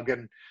dialogue,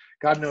 and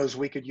God knows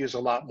we could use a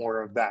lot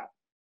more of that.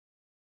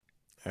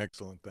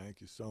 Excellent.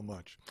 Thank you so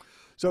much.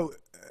 So,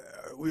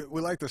 we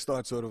like to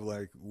start sort of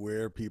like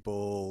where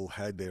people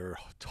had their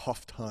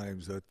tough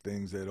times, the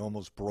things that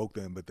almost broke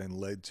them, but then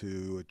led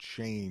to a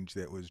change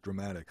that was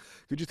dramatic.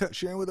 Could you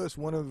share with us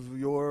one of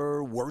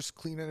your worst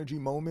clean energy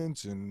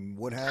moments and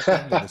what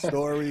happened and the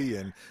story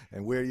and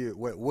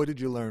what did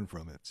you learn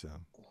from it? So,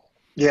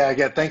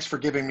 Yeah, thanks for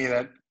giving me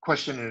that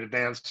question in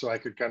advance so I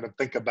could kind of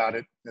think about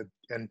it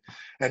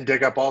and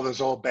dig up all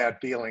those old bad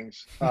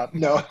feelings.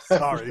 No.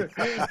 sorry.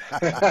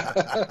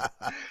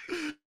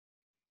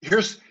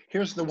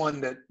 Here's the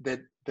one that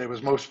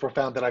was most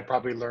profound that I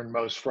probably learned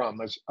most from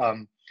was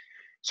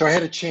so I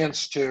had a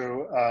chance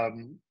to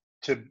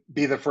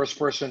be the first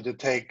person to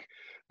take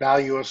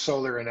value of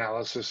solar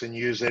analysis and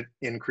use it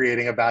in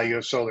creating a value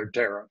of solar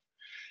tariff.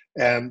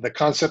 And the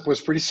concept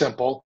was pretty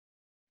simple,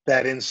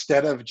 that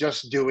instead of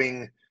just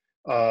doing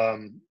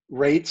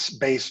rates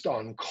based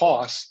on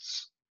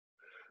costs,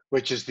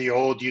 which is the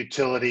old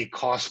utility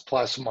cost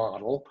plus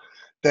model,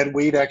 that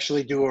we'd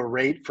actually do a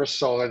rate for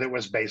solar that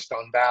was based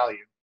on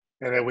value.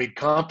 And that we'd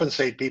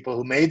compensate people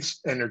who made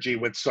energy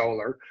with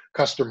solar,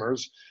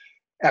 customers,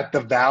 at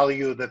the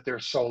value that their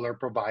solar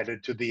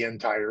provided to the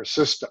entire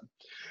system.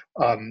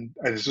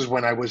 This is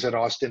when I was at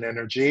Austin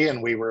Energy,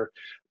 and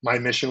my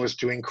mission was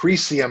to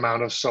increase the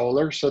amount of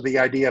solar. So the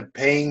idea of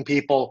paying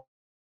people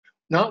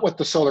not what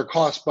the solar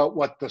cost, but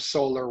what the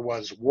solar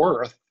was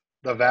worth,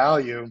 the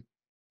value,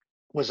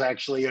 was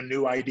actually a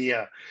new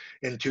idea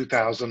in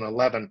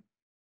 2011.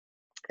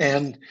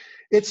 And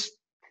it's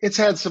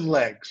had some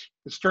legs.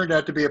 It's turned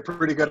out to be a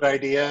pretty good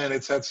idea, and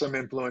it's had some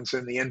influence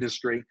in the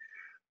industry.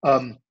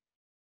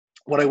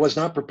 What I was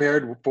not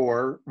prepared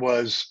for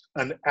was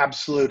an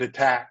absolute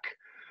attack.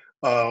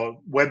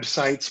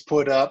 Websites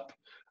put up,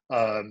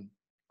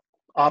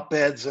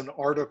 op-eds and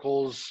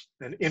articles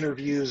and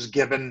interviews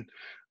given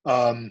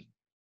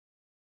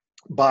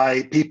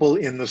by people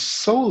in the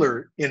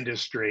solar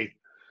industry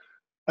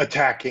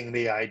attacking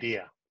the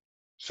idea.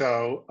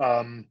 So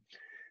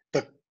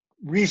the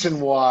reason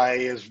why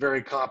is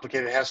very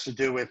complicated. It has to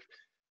do with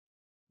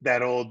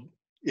that old,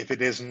 if it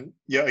isn't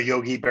a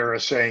Yogi Berra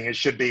saying, it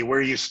should be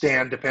where you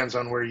stand depends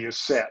on where you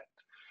sit.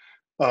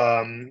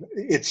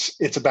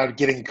 It's about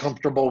getting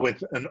comfortable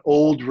with an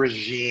old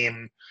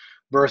regime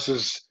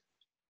versus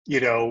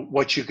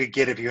what you could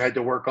get if you had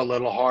to work a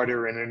little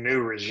harder in a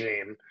new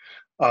regime,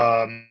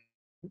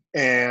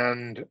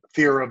 and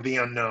fear of the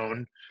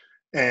unknown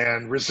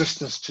and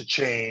resistance to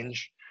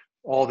change.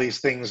 All these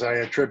things I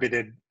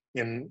attributed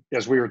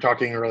as we were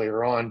talking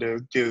earlier on,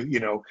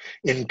 to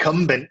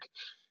incumbent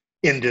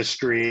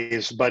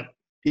industries, but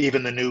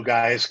even the new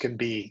guys can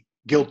be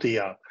guilty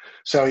of.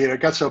 So it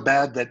got so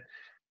bad that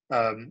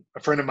a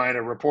friend of mine,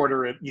 a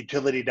reporter at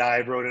Utility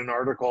Dive, wrote an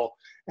article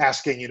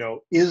asking,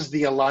 is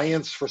the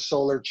Alliance for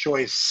Solar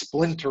Choice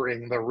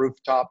splintering the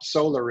rooftop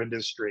solar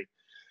industry?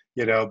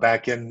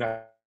 Back in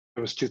it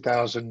was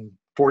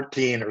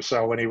 2014 or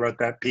so when he wrote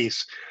that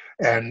piece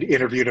and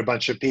interviewed a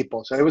bunch of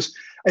people. So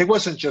it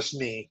wasn't just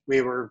me.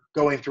 We were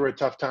going through a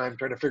tough time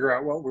trying to figure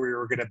out what we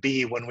were going to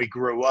be when we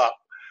grew up.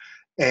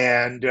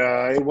 And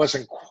it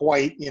wasn't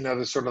quite,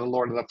 the sort of the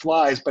Lord of the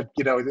Flies, but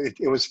it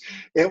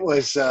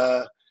was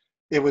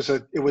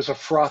a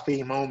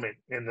frothy moment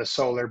in the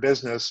solar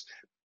business,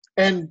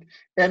 and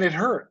it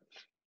hurt.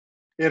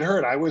 It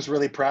hurt. I was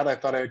really proud. I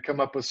thought I had come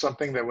up with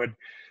something that would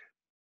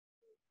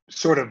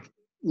sort of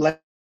lead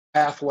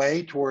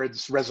pathway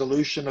towards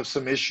resolution of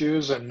some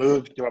issues and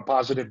move to a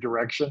positive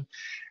direction.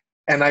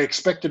 And I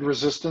expected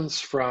resistance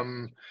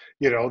from,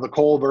 the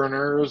coal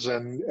burners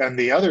and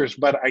the others,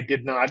 but I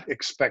did not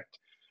expect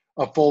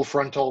a full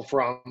frontal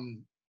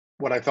from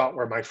what I thought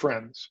were my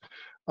friends.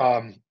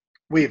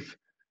 We've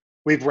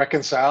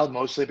reconciled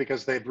mostly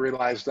because they've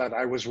realized that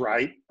I was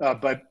right,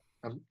 but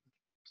I'm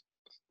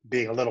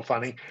being a little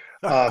funny.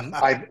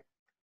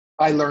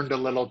 I learned a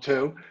little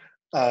too,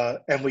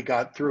 and we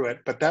got through it.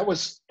 But that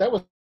was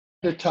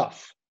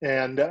tough,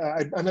 and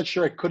I'm not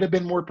sure I could have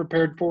been more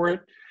prepared for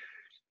it.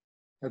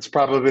 That's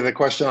probably the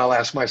question I'll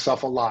ask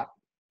myself a lot.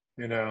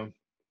 You know.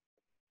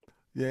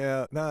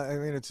 Yeah, no, I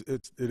mean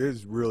it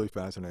is really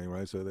fascinating,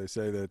 right? So they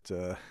say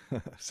that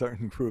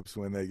certain groups,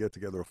 when they get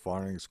together a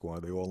firing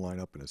squad, they all line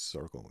up in a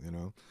circle, you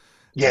know,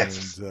 and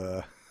Yes.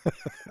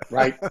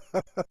 Right.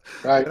 you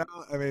Right. know,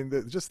 I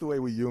mean, just the way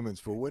we humans,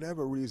 for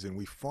whatever reason,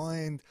 we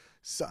find.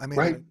 So, I mean,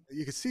 Right.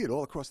 you can see it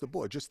all across the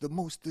board. Just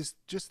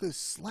the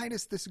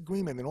slightest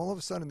disagreement, and all of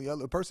a sudden, the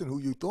other person who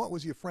you thought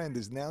was your friend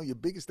is now your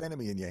biggest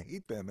enemy, and you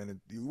hate them, and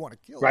you want to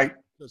kill them. Right.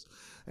 Just,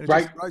 and it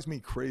Right. just drives me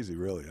crazy,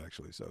 really,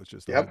 actually. So it's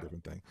just a whole Yep.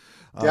 different thing.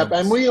 Yep.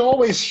 And S- we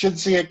always should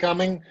see it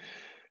coming,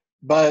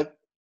 but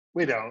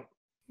we don't.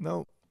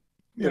 no,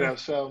 You yeah, know.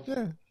 So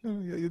yeah,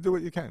 you do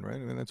what you can, right? I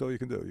mean, that's all you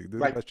can do. You do the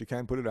right. best you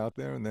can, put it out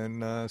there, and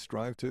then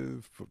strive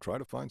to try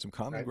to find some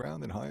common Right.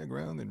 ground and higher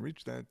ground and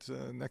reach that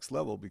next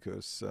level,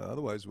 because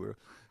otherwise we're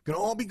going to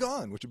all be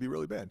gone, which would be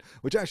really bad.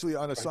 Which actually,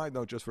 on a Right. side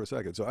note, just for a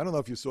second, so I don't know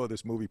if you saw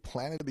this movie,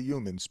 Planet of the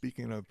Humans,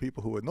 speaking of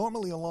people who are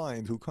normally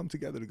aligned, who come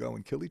together to go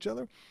and kill each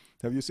other.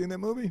 Have you seen that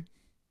movie?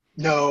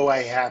 No, I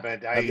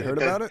haven't. Have you heard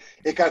about it?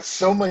 It got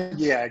so much,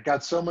 yeah, it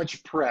got so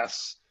much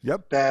press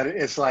Yep. that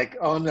it's like,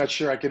 oh, I'm not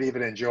sure I could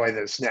even enjoy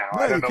this now. No,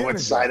 I you don't know can't what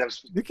enjoy side it. of,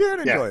 You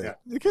can't yeah, enjoy yeah, it.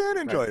 You can't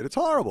right, enjoy it. It's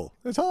horrible.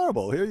 It's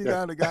horrible. Here you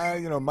yeah, got a guy,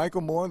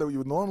 Michael Moore, that you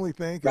would normally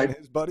think, and right,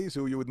 his buddies,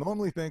 who you would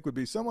normally think would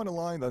be somewhat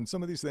aligned on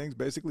some of these things,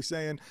 basically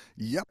saying,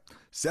 yep,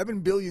 7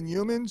 billion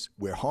humans,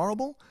 we're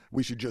horrible.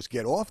 We should just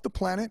get off the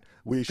planet.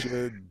 We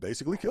should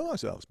basically kill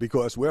ourselves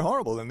because we're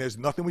horrible and there's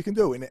nothing we can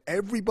do. And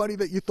everybody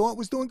that you thought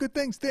was doing good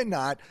things, they're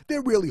not.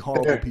 They're really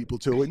horrible people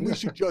too. And we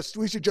should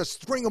just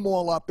string them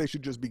all up. They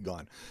should just be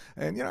gone.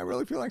 And, I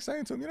really feel like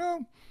saying to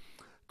them,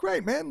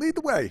 great, man. Lead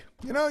the way.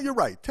 You're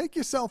right. Take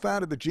yourself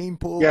out of the gene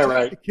pool. yeah, Take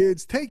right, your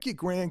kids. Take your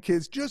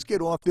grandkids. Just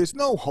get off. There's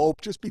no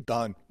hope. Just be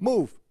done.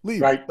 Move.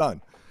 Leave. right,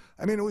 Done.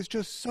 I mean, it was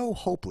just so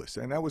hopeless.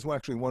 And that was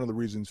actually one of the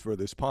reasons for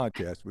this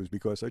podcast, was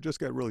because I just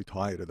got really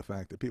tired of the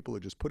fact that people are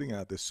just putting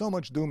out there's so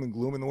much doom and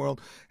gloom in the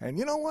world. And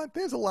you know what?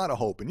 There's a lot of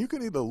hope. And you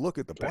can either look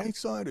at the right, bright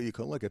side or you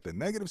can look at the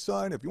negative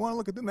side. If you want to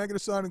look at the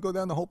negative side and go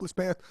down the hopeless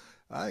path,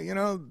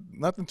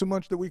 nothing too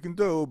much that we can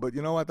do. But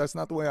you know what? That's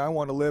not the way I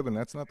want to live. And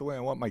that's not the way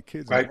I want my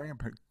kids and right.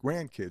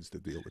 grandkids to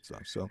deal with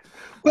stuff. So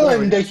Well,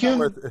 whatever. and It's not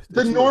worth it.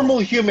 the It's really normal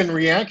hard. human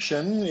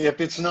reaction,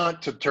 if it's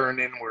not to turn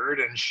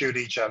inward and shoot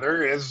each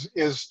other, is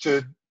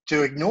to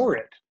ignore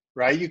it,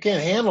 right? You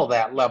can't handle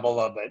that level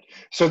of it.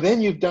 So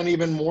then you've done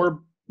even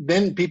more.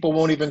 Then people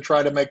won't even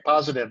try to make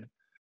positive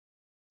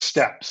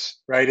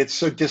steps, right? It's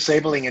so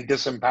disabling and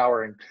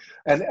disempowering.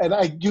 And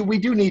we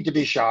do need to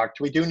be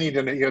shocked. We do need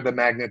to hear the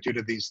magnitude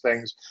of these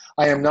things.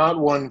 I am not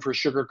one for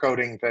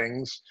sugarcoating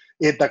things.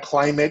 The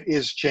climate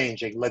is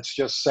changing. Let's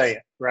just say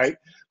it, right?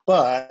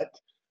 But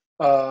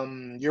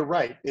you're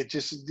right. It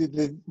just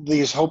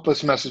these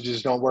hopeless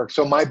messages don't work.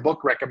 So my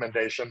book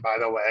recommendation, by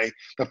the way,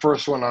 the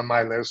first one on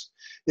my list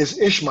is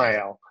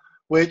Ishmael,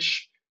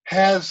 which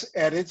has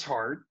at its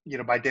heart,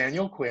 by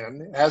Daniel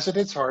Quinn, has at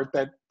its heart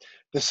that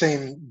the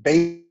same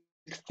basic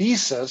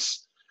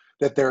thesis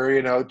that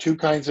there are, two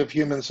kinds of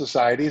human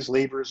societies,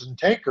 leavers and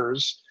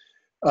takers.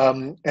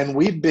 And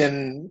we've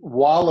been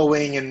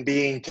wallowing in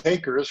being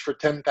takers for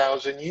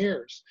 10,000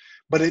 years,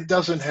 but it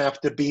doesn't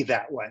have to be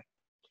that way.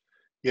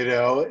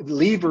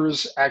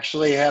 Levers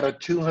actually had a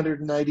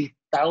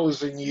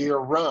 290,000-year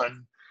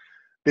run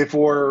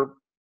before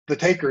the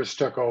takers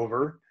took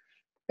over.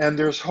 And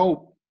there's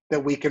hope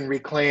that we can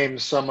reclaim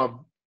some of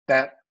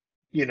that,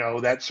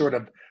 that sort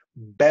of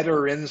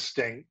better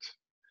instinct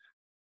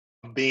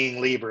of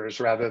being levers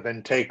rather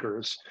than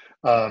takers.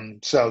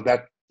 So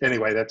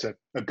anyway, that's a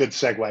good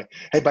segue.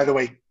 Hey, by the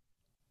way,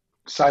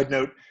 side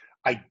note,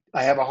 I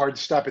have a hard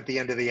stop at the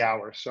end of the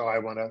hour. So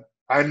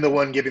I'm the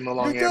one giving the You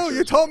long do. You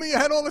answers. told me you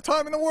had all the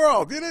time in the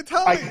world. You didn't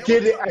tell I me.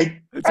 did.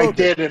 I It's I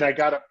okay. did, and I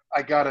gotta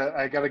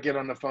get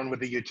on the phone with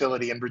the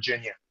utility in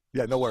Virginia.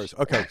 Yeah, no worries.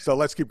 Okay, so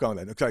let's keep going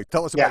then. Okay,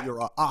 tell us about Yeah. your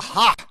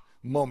aha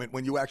moment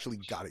when you actually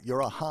got it.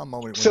 Your aha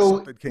moment when So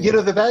something came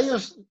right. the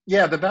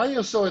value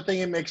of solar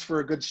thing, it makes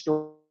for a good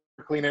story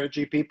for clean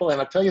energy people.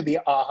 And I'll tell you, the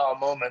aha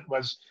moment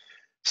was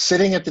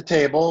sitting at the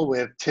table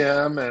with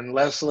Tim and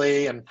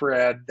Leslie and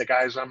Fred, the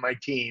guys on my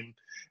team,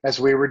 as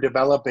we were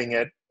developing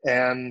it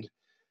and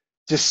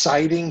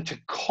deciding to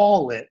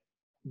call it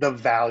the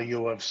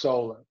value of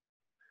solar.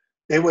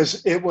 It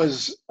was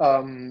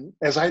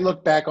as I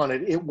look back on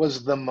it, it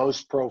was the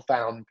most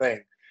profound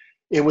thing.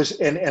 It was,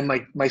 and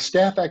my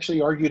staff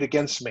actually argued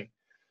against me.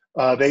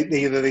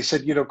 They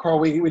said, Karl,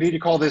 we need to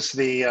call this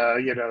the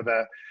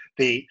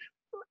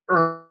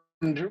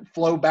earned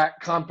flow back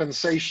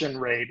compensation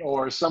rate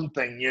or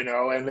something,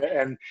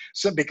 and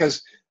so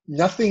because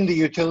nothing the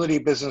utility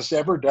business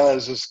ever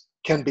does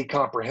can be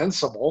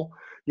comprehensible.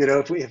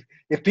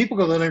 If people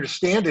don't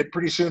understand it,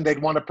 pretty soon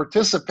they'd want to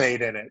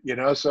participate in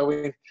it. So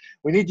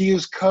we need to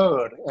use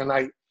code, and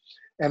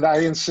I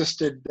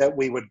insisted that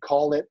we would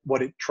call it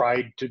what it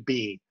tried to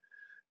be,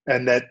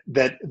 and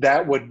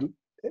that would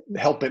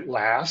help it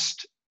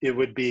last it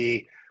would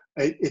be,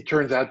 it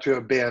turns out to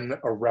have been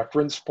a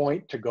reference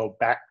point to go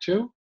back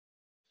to.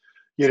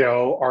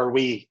 Are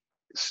we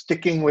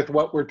sticking with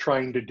what we're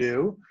trying to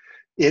do?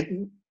 It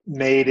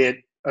made it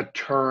a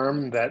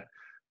term that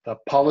the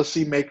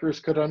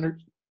policymakers could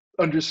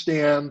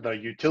understand, the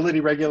utility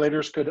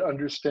regulators could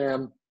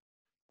understand,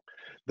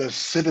 the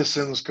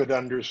citizens could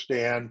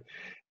understand.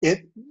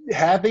 It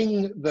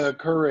having the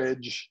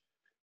courage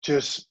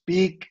to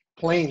speak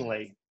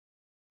plainly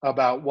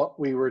about what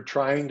we were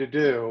trying to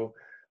do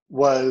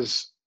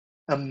was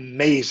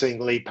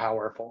amazingly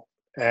powerful,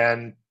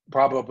 and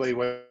probably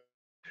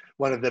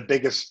one of the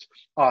biggest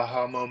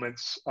aha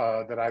moments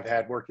that I've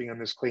had working on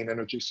this clean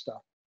energy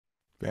stuff.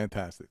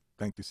 Fantastic.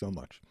 Thank you so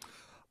much.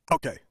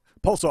 Okay.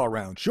 Pulsar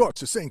round. Short,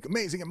 succinct,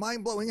 amazing, and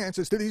mind-blowing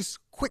answers to these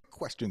quick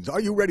questions. Are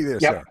you ready there,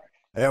 Yep. sir?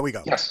 There we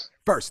go. Yes.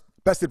 First,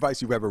 best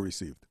advice you've ever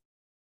received.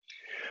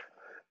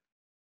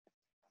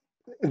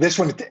 This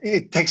one,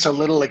 it takes a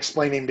little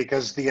explaining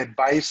because the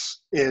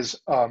advice is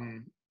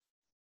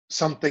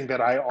something that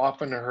I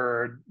often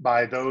heard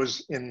by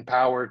those in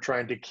power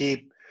trying to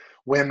keep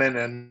women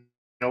and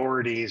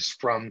minorities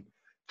from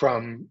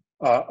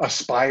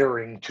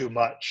aspiring too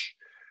much.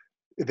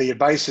 The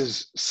advice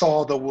is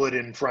saw the wood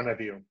in front of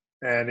you.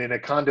 And in a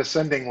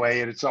condescending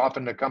way, it's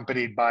often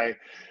accompanied by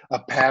a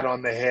pat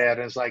on the head.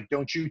 And it's like,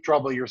 don't you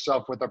trouble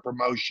yourself with a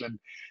promotion.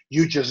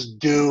 You just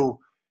do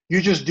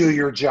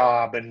your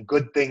job and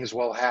good things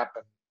will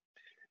happen.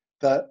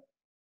 But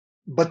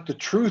the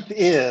truth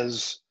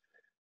is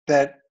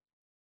that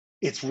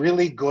it's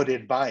really good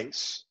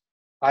advice.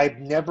 I've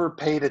never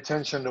paid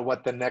attention to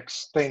what the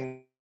next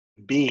thing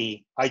would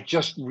be. I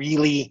just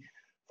really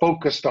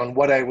focused on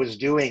what I was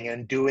doing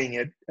and doing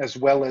it as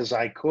well as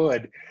I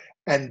could.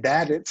 And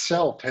that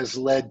itself has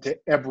led to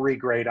every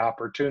great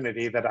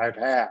opportunity that I've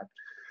had.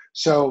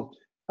 So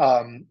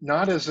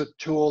not as a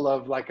tool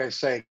of, like I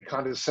say,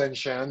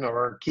 condescension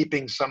or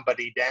keeping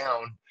somebody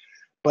down,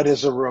 but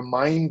as a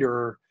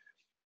reminder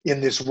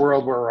in this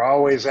world where we're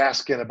always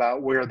asking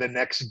about where the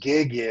next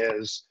gig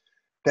is,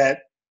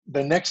 that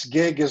the next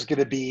gig is going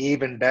to be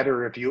even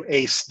better if you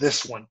ace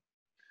this one.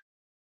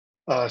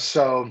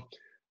 So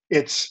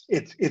it's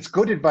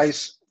good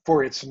advice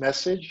for its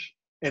message,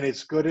 and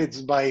it's good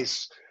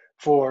advice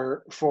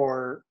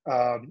for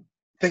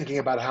thinking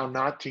about how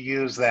not to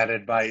use that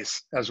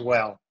advice as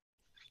well.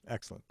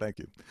 Excellent. Thank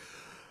you.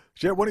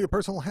 Share one of your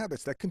personal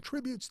habits that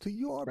contributes to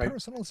your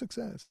personal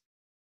success.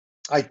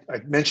 I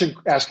mentioned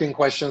asking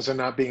questions and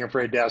not being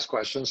afraid to ask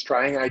questions,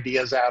 trying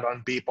ideas out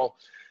on people,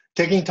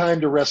 taking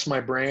time to rest my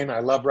brain. I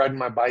love riding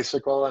my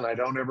bicycle, and I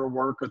don't ever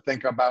work or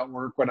think about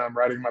work when I'm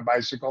riding my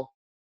bicycle.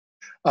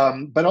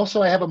 But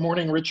also I have a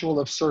morning ritual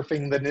of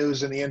surfing the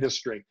news in the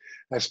industry.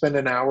 I spend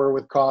an hour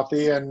with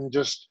coffee and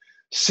just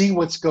see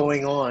what's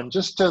going on,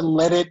 just to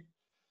let it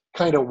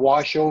kind of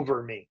wash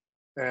over me.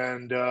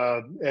 And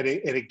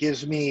it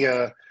gives me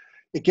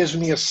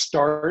a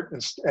start,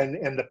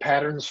 and the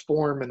patterns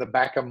form in the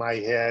back of my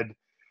head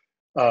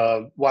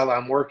while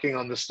I'm working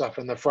on the stuff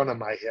in the front of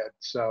my head.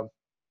 So.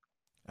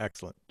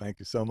 Excellent. Thank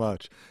you so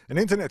much. An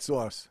internet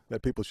source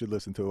that people should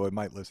listen to or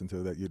might listen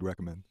to that you'd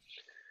recommend?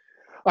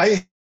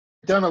 I've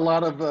done a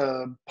lot of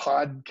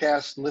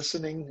podcast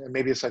listening, and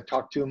maybe it's I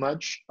talk too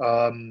much,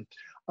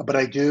 but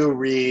I do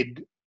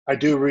read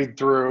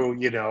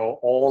through,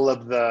 all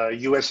of the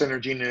U.S.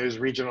 energy news,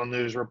 regional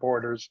news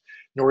reporters,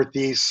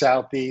 Northeast,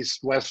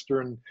 Southeast,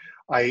 Western.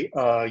 I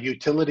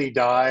utility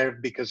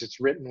dive because it's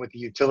written with the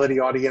utility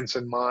audience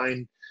in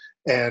mind,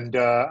 and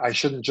I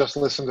shouldn't just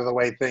listen to the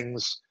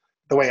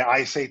way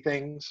I say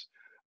things.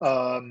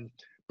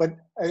 But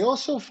I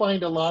also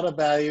find a lot of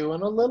value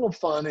and a little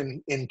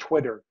fun in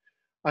Twitter.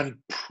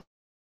 I'm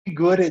pretty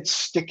good at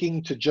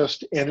sticking to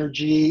just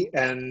energy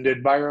and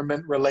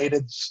environment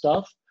related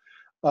stuff.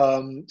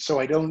 So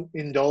I don't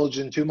indulge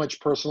in too much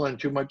personal and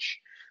too much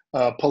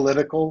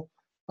political.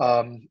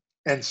 And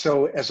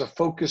so as a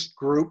focused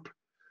group,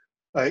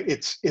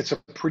 it's a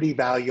pretty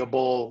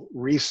valuable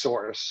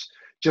resource.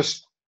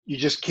 You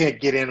just can't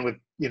get in with,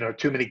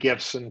 too many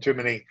gifts and too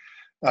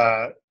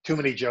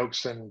many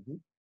jokes and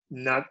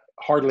not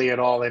hardly at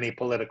all any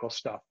political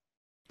stuff.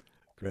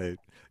 Great.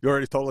 You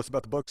already told us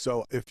about the book.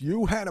 So if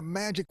you had a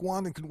magic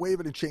wand and could wave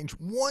it and change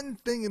one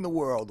thing in the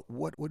world,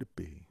 what would it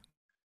be?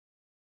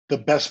 The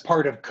best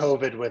part of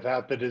COVID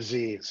without the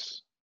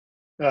disease.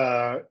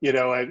 I should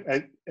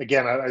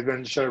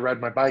have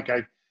ride my bike.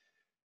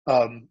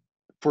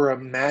 For a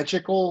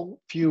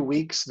magical few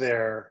weeks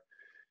there,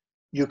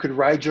 you could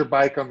ride your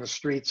bike on the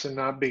streets and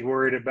not be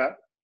worried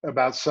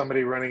about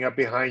somebody running up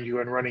behind you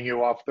and running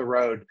you off the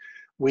road.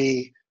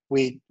 We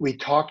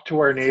talked to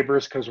our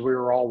neighbors because we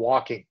were all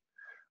walking.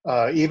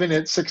 Even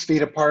at 6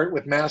 feet apart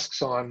with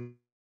masks on,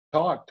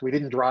 talked. We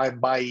didn't drive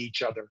by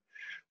each other.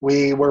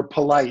 We were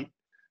polite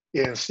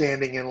in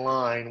standing in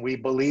line. We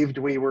believed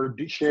we were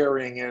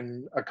sharing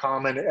in a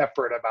common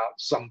effort about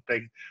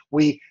something.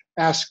 We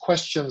asked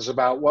questions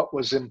about what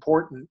was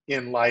important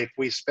in life.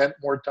 We spent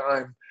more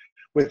time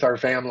with our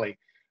family.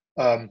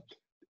 I'd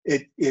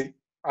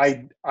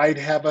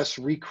have us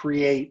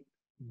recreate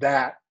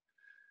that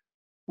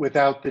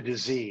without the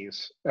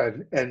disease,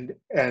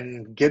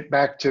 and get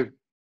back to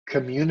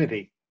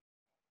community.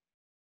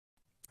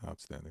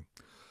 Outstanding.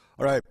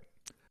 All right.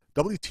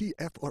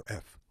 WTF or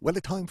F? Weather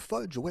time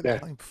fudge or weather Yeah,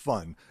 time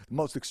fun? The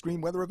most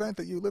extreme weather event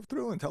that you lived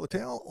through and tell a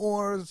tale,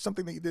 or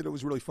something that you did that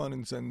was really fun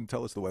and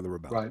tell us the weather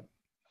about? right.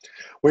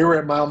 We were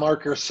at mile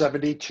marker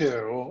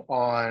 72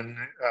 on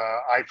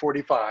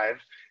I-45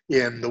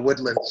 in the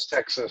Woodlands,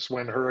 Texas,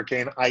 when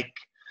Hurricane Ike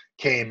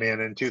came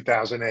in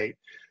 2008.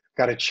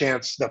 Got a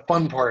chance. The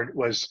fun part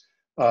was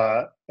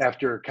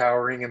after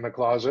cowering in the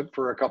closet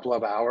for a couple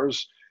of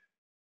hours,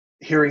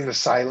 hearing the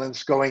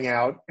silence, going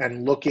out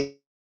and looking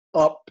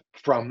up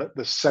from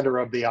the center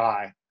of the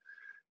eye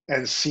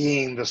and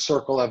seeing the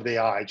circle of the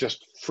eye,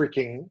 just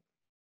freaking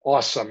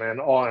awesome and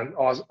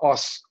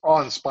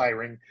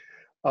awe-inspiring.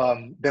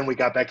 Then we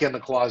got back in the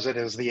closet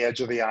as the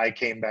edge of the eye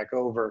came back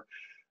over.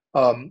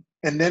 And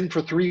then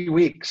for 3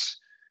 weeks,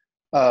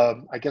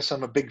 I guess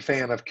I'm a big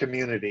fan of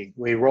community.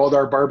 We rolled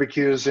our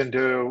barbecues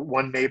into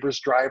one neighbor's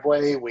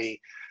driveway.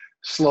 We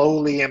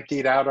slowly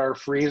emptied out our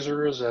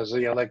freezers as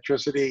the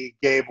electricity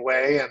gave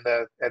way and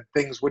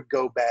things would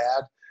go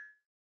bad.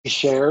 We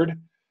shared,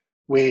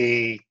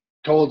 we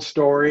told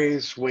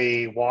stories,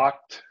 we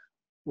walked,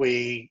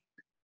 we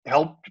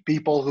helped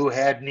people who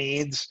had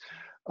needs.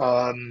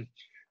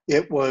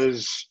 It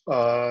was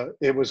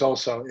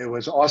awesome,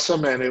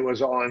 and it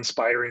was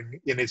awe-inspiring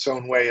in its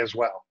own way as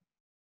well.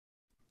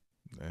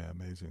 Yeah,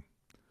 amazing.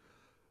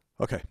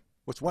 Okay.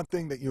 What's one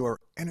thing that you are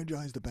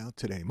energized about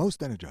today,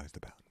 most energized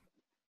about?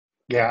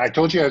 Yeah, I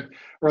told you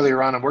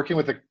earlier on, I'm working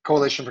with the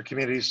Coalition for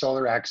Community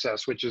Solar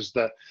Access, which is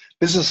the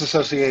business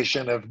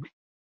association of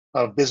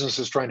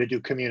businesses trying to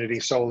do community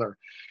solar.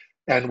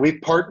 And we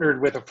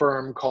partnered with a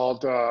firm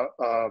called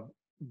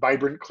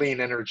Vibrant Clean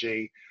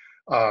Energy,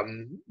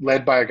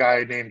 led by a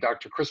guy named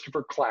Dr.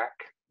 Christopher Clack.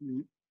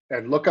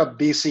 And look up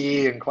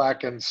BCE and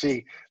Clack and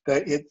see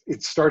that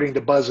it's starting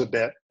to buzz a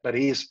bit, but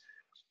he's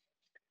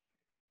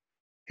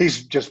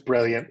just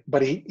brilliant.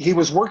 But he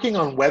was working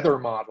on weather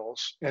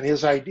models, and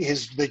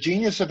the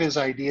genius of his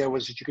idea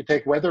was that you could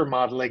take weather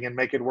modeling and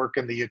make it work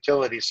in the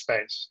utility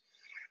space.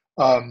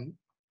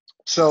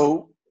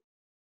 So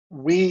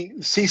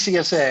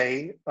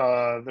CCSA,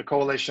 the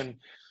coalition,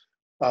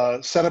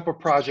 set up a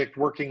project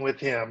working with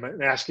him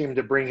and asking him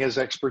to bring his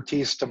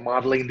expertise to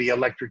modeling the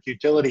electric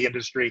utility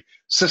industry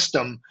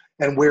system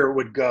and where it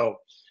would go.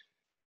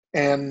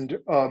 And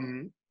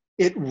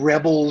it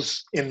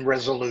rebels in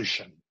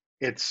resolution.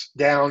 It's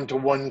down to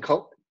 1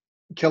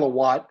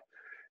 kilowatt.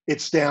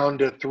 It's down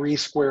to 3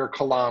 square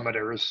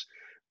kilometers.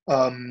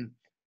 And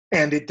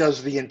it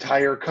does the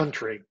entire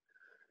country.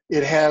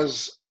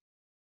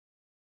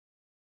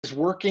 Is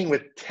working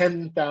with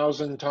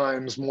 10,000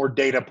 times more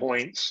data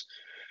points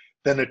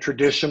than a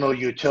traditional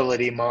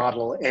utility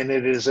model. And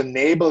it is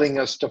enabling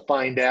us to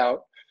find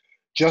out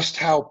just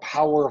how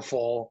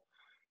powerful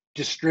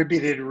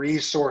distributed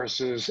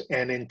resources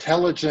and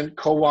intelligent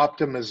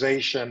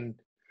co-optimization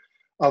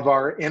of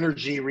our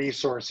energy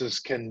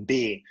resources can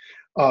be.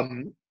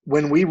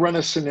 When we run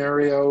a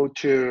scenario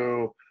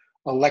to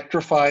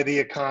electrify the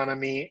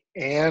economy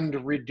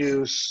and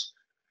reduce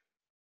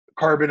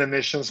carbon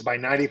emissions by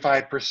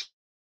 95%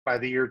 by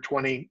the year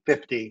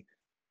 2050,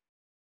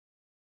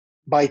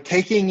 by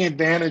taking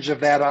advantage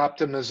of that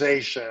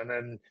optimization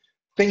and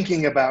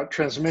thinking about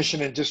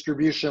transmission and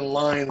distribution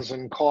lines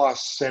and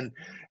costs and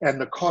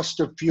the cost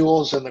of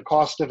fuels and the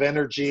cost of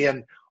energy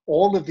and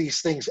all of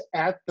these things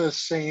at the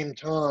same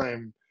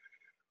time,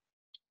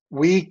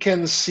 we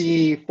can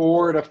see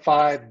 $4 to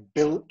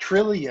 $5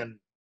 trillion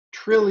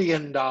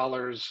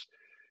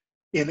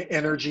in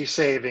energy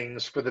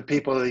savings for the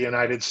people of the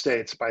United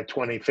States by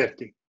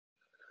 2050.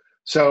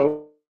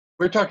 So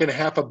we're talking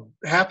half a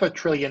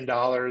 $500 billion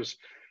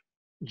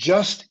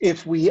just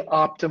if we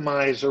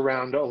optimize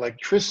around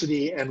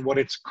electricity and what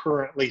it's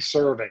currently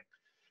serving.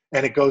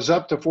 And it goes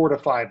up to $4 to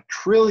 $5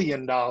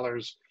 trillion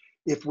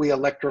if we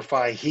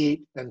electrify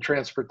heat and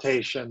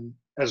transportation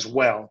as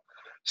well.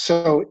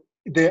 So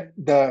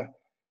I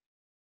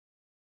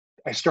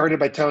started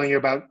by telling you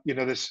about,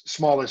 this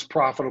small is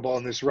profitable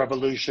and this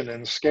revolution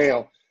in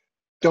scale.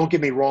 Don't get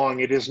me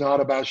wrong, it is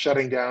not about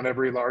shutting down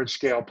every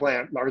large-scale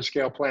plant.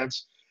 Large-scale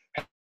plants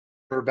have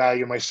their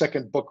value. My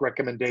second book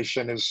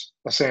recommendation is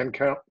A Sand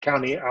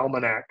County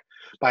Almanac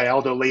by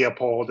Aldo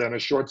Leopold, and a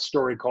short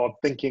story called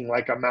Thinking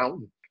Like a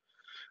Mountain,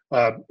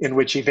 in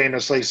which he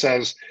famously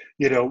says,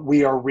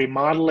 we are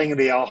remodeling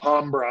the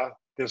Alhambra,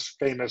 this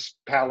famous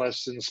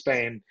palace in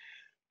Spain,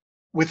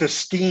 with a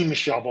steam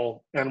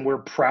shovel, and we're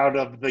proud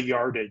of the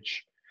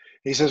yardage.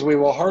 He says, we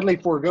will hardly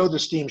forego the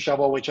steam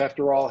shovel, which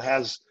after all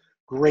has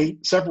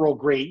several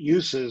great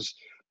uses,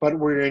 but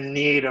we're in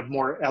need of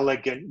more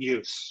elegant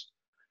use,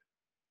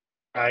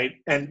 right?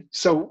 And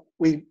so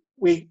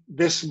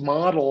this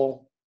modeling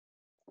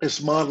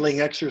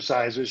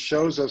exercises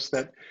shows us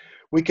that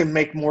we can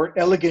make more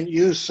elegant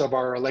use of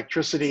our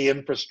electricity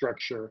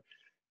infrastructure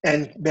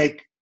and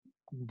make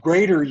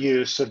greater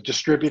use of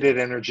distributed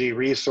energy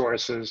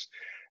resources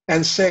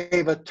and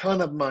save a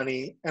ton of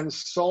money and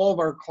solve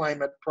our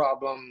climate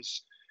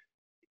problems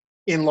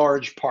in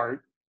large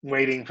part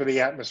waiting for the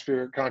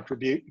atmospheric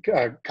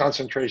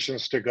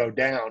concentrations to go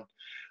down.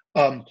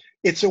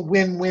 It's a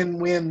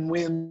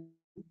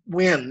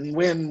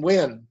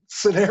win-win-win-win-win-win-win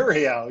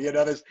scenario.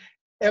 There's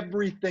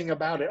everything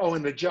about it. Oh,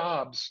 and the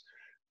jobs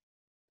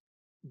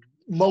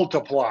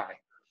multiply,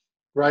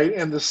 right?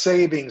 And the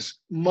savings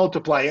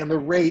multiply, and the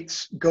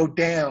rates go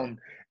down.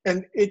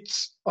 And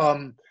it's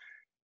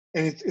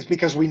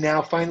because we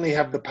now finally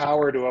have the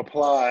power to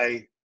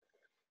apply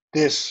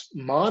this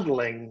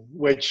modeling,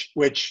 which,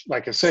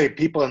 like I say,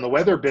 people in the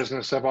weather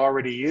business have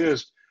already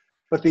used,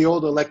 but the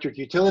old electric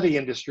utility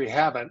industry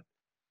haven't.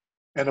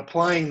 And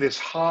applying this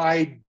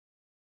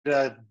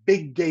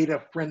big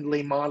data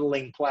friendly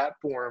modeling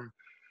platform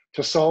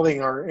to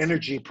solving our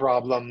energy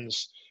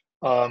problems.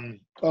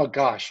 Oh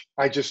gosh,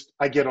 I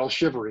get all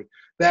shivery.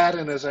 That,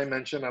 and as I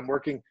mentioned, I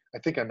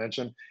think I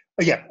mentioned,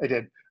 yeah, I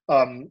did.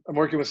 I'm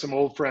working with some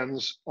old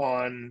friends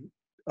on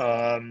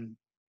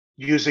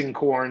using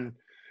corn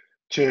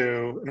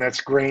and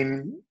that's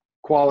grain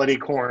quality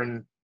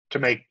corn, to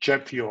make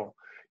jet fuel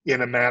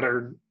in a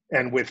matter,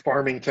 and with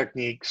farming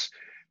techniques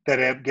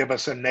that give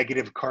us a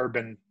negative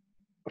carbon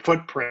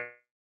footprint,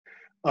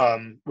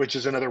 which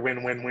is another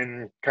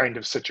win-win-win kind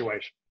of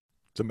situation.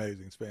 It's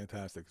amazing. It's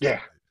fantastic. It's Yeah,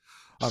 great.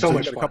 so So we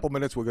much got a fun. couple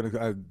minutes. I want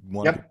to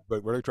Yep.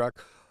 get ready to track.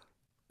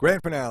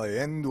 Grand finale,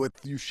 and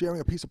with you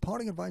sharing a piece of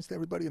parting advice to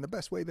everybody in the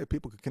best way that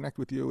people could connect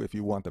with you if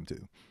you want them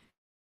to.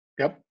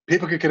 Yep.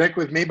 People can connect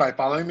with me by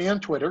following me on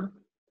Twitter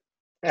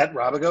at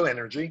Rabago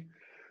Energy,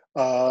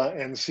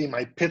 and see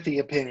my pithy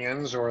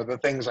opinions or the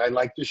things I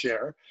like to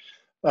share,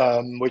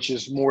 which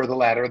is more the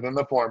latter than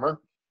the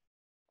former.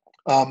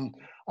 I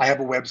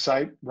have a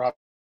website,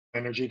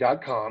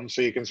 rabagoenergy.com,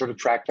 so you can sort of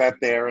track that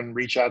there and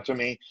reach out to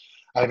me.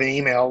 I have an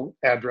email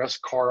address,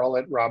 Karl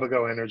at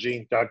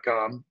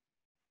rabagoenergy.com.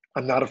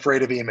 I'm not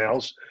afraid of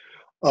emails.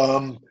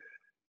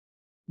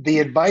 The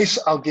advice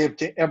I'll give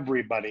to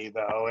everybody,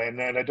 though,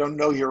 and I don't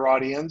know your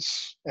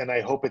audience, and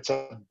I hope it's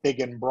a big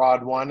and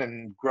broad one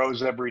and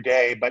grows every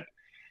day, but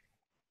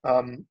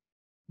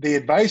the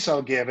advice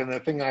I'll give, and the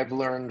thing I've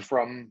learned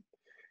from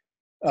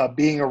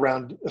being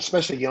around,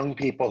 especially young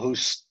people who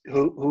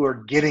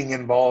are getting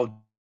involved in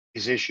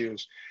these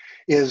issues,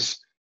 is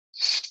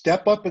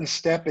step up and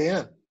step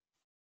in.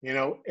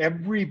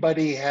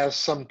 Everybody has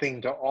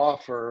something to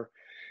offer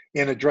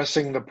in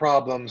addressing the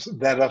problems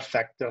that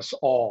affect us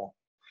all.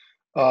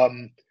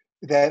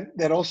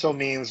 That also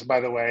means, by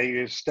the way,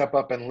 you step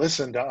up and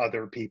listen to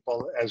other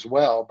people as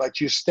well,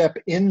 but you step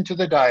into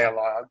the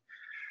dialogue,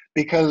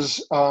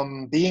 because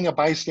being a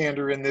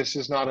bystander in this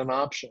is not an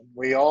option.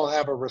 We all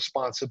have a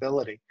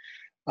responsibility.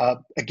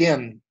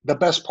 Again, the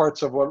best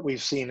parts of what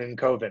we've seen in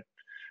COVID,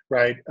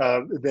 right?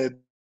 The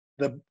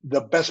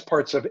best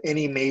parts of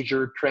any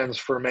major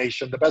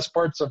transformation, the best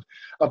parts of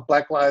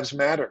Black Lives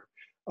Matter,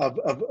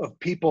 of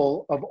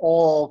people of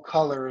all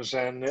colors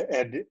and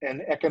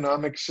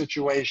economic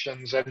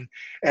situations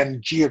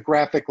and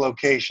geographic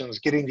locations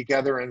getting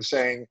together and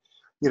saying,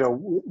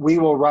 we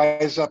will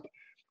rise up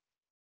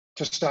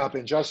to stop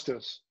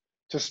injustice,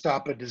 to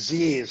stop a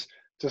disease,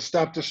 to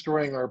stop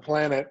destroying our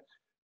planet.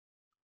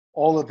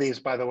 All of these,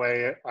 by the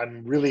way,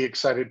 I'm really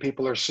excited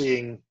people are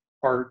seeing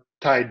are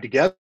tied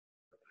together.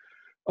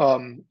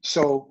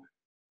 So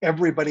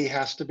everybody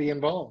has to be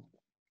involved.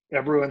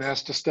 Everyone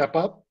has to step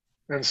up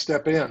and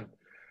step in,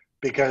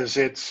 because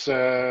it's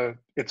a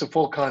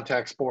full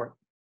contact sport.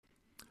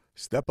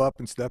 Step up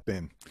and step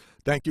in.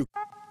 Thank you.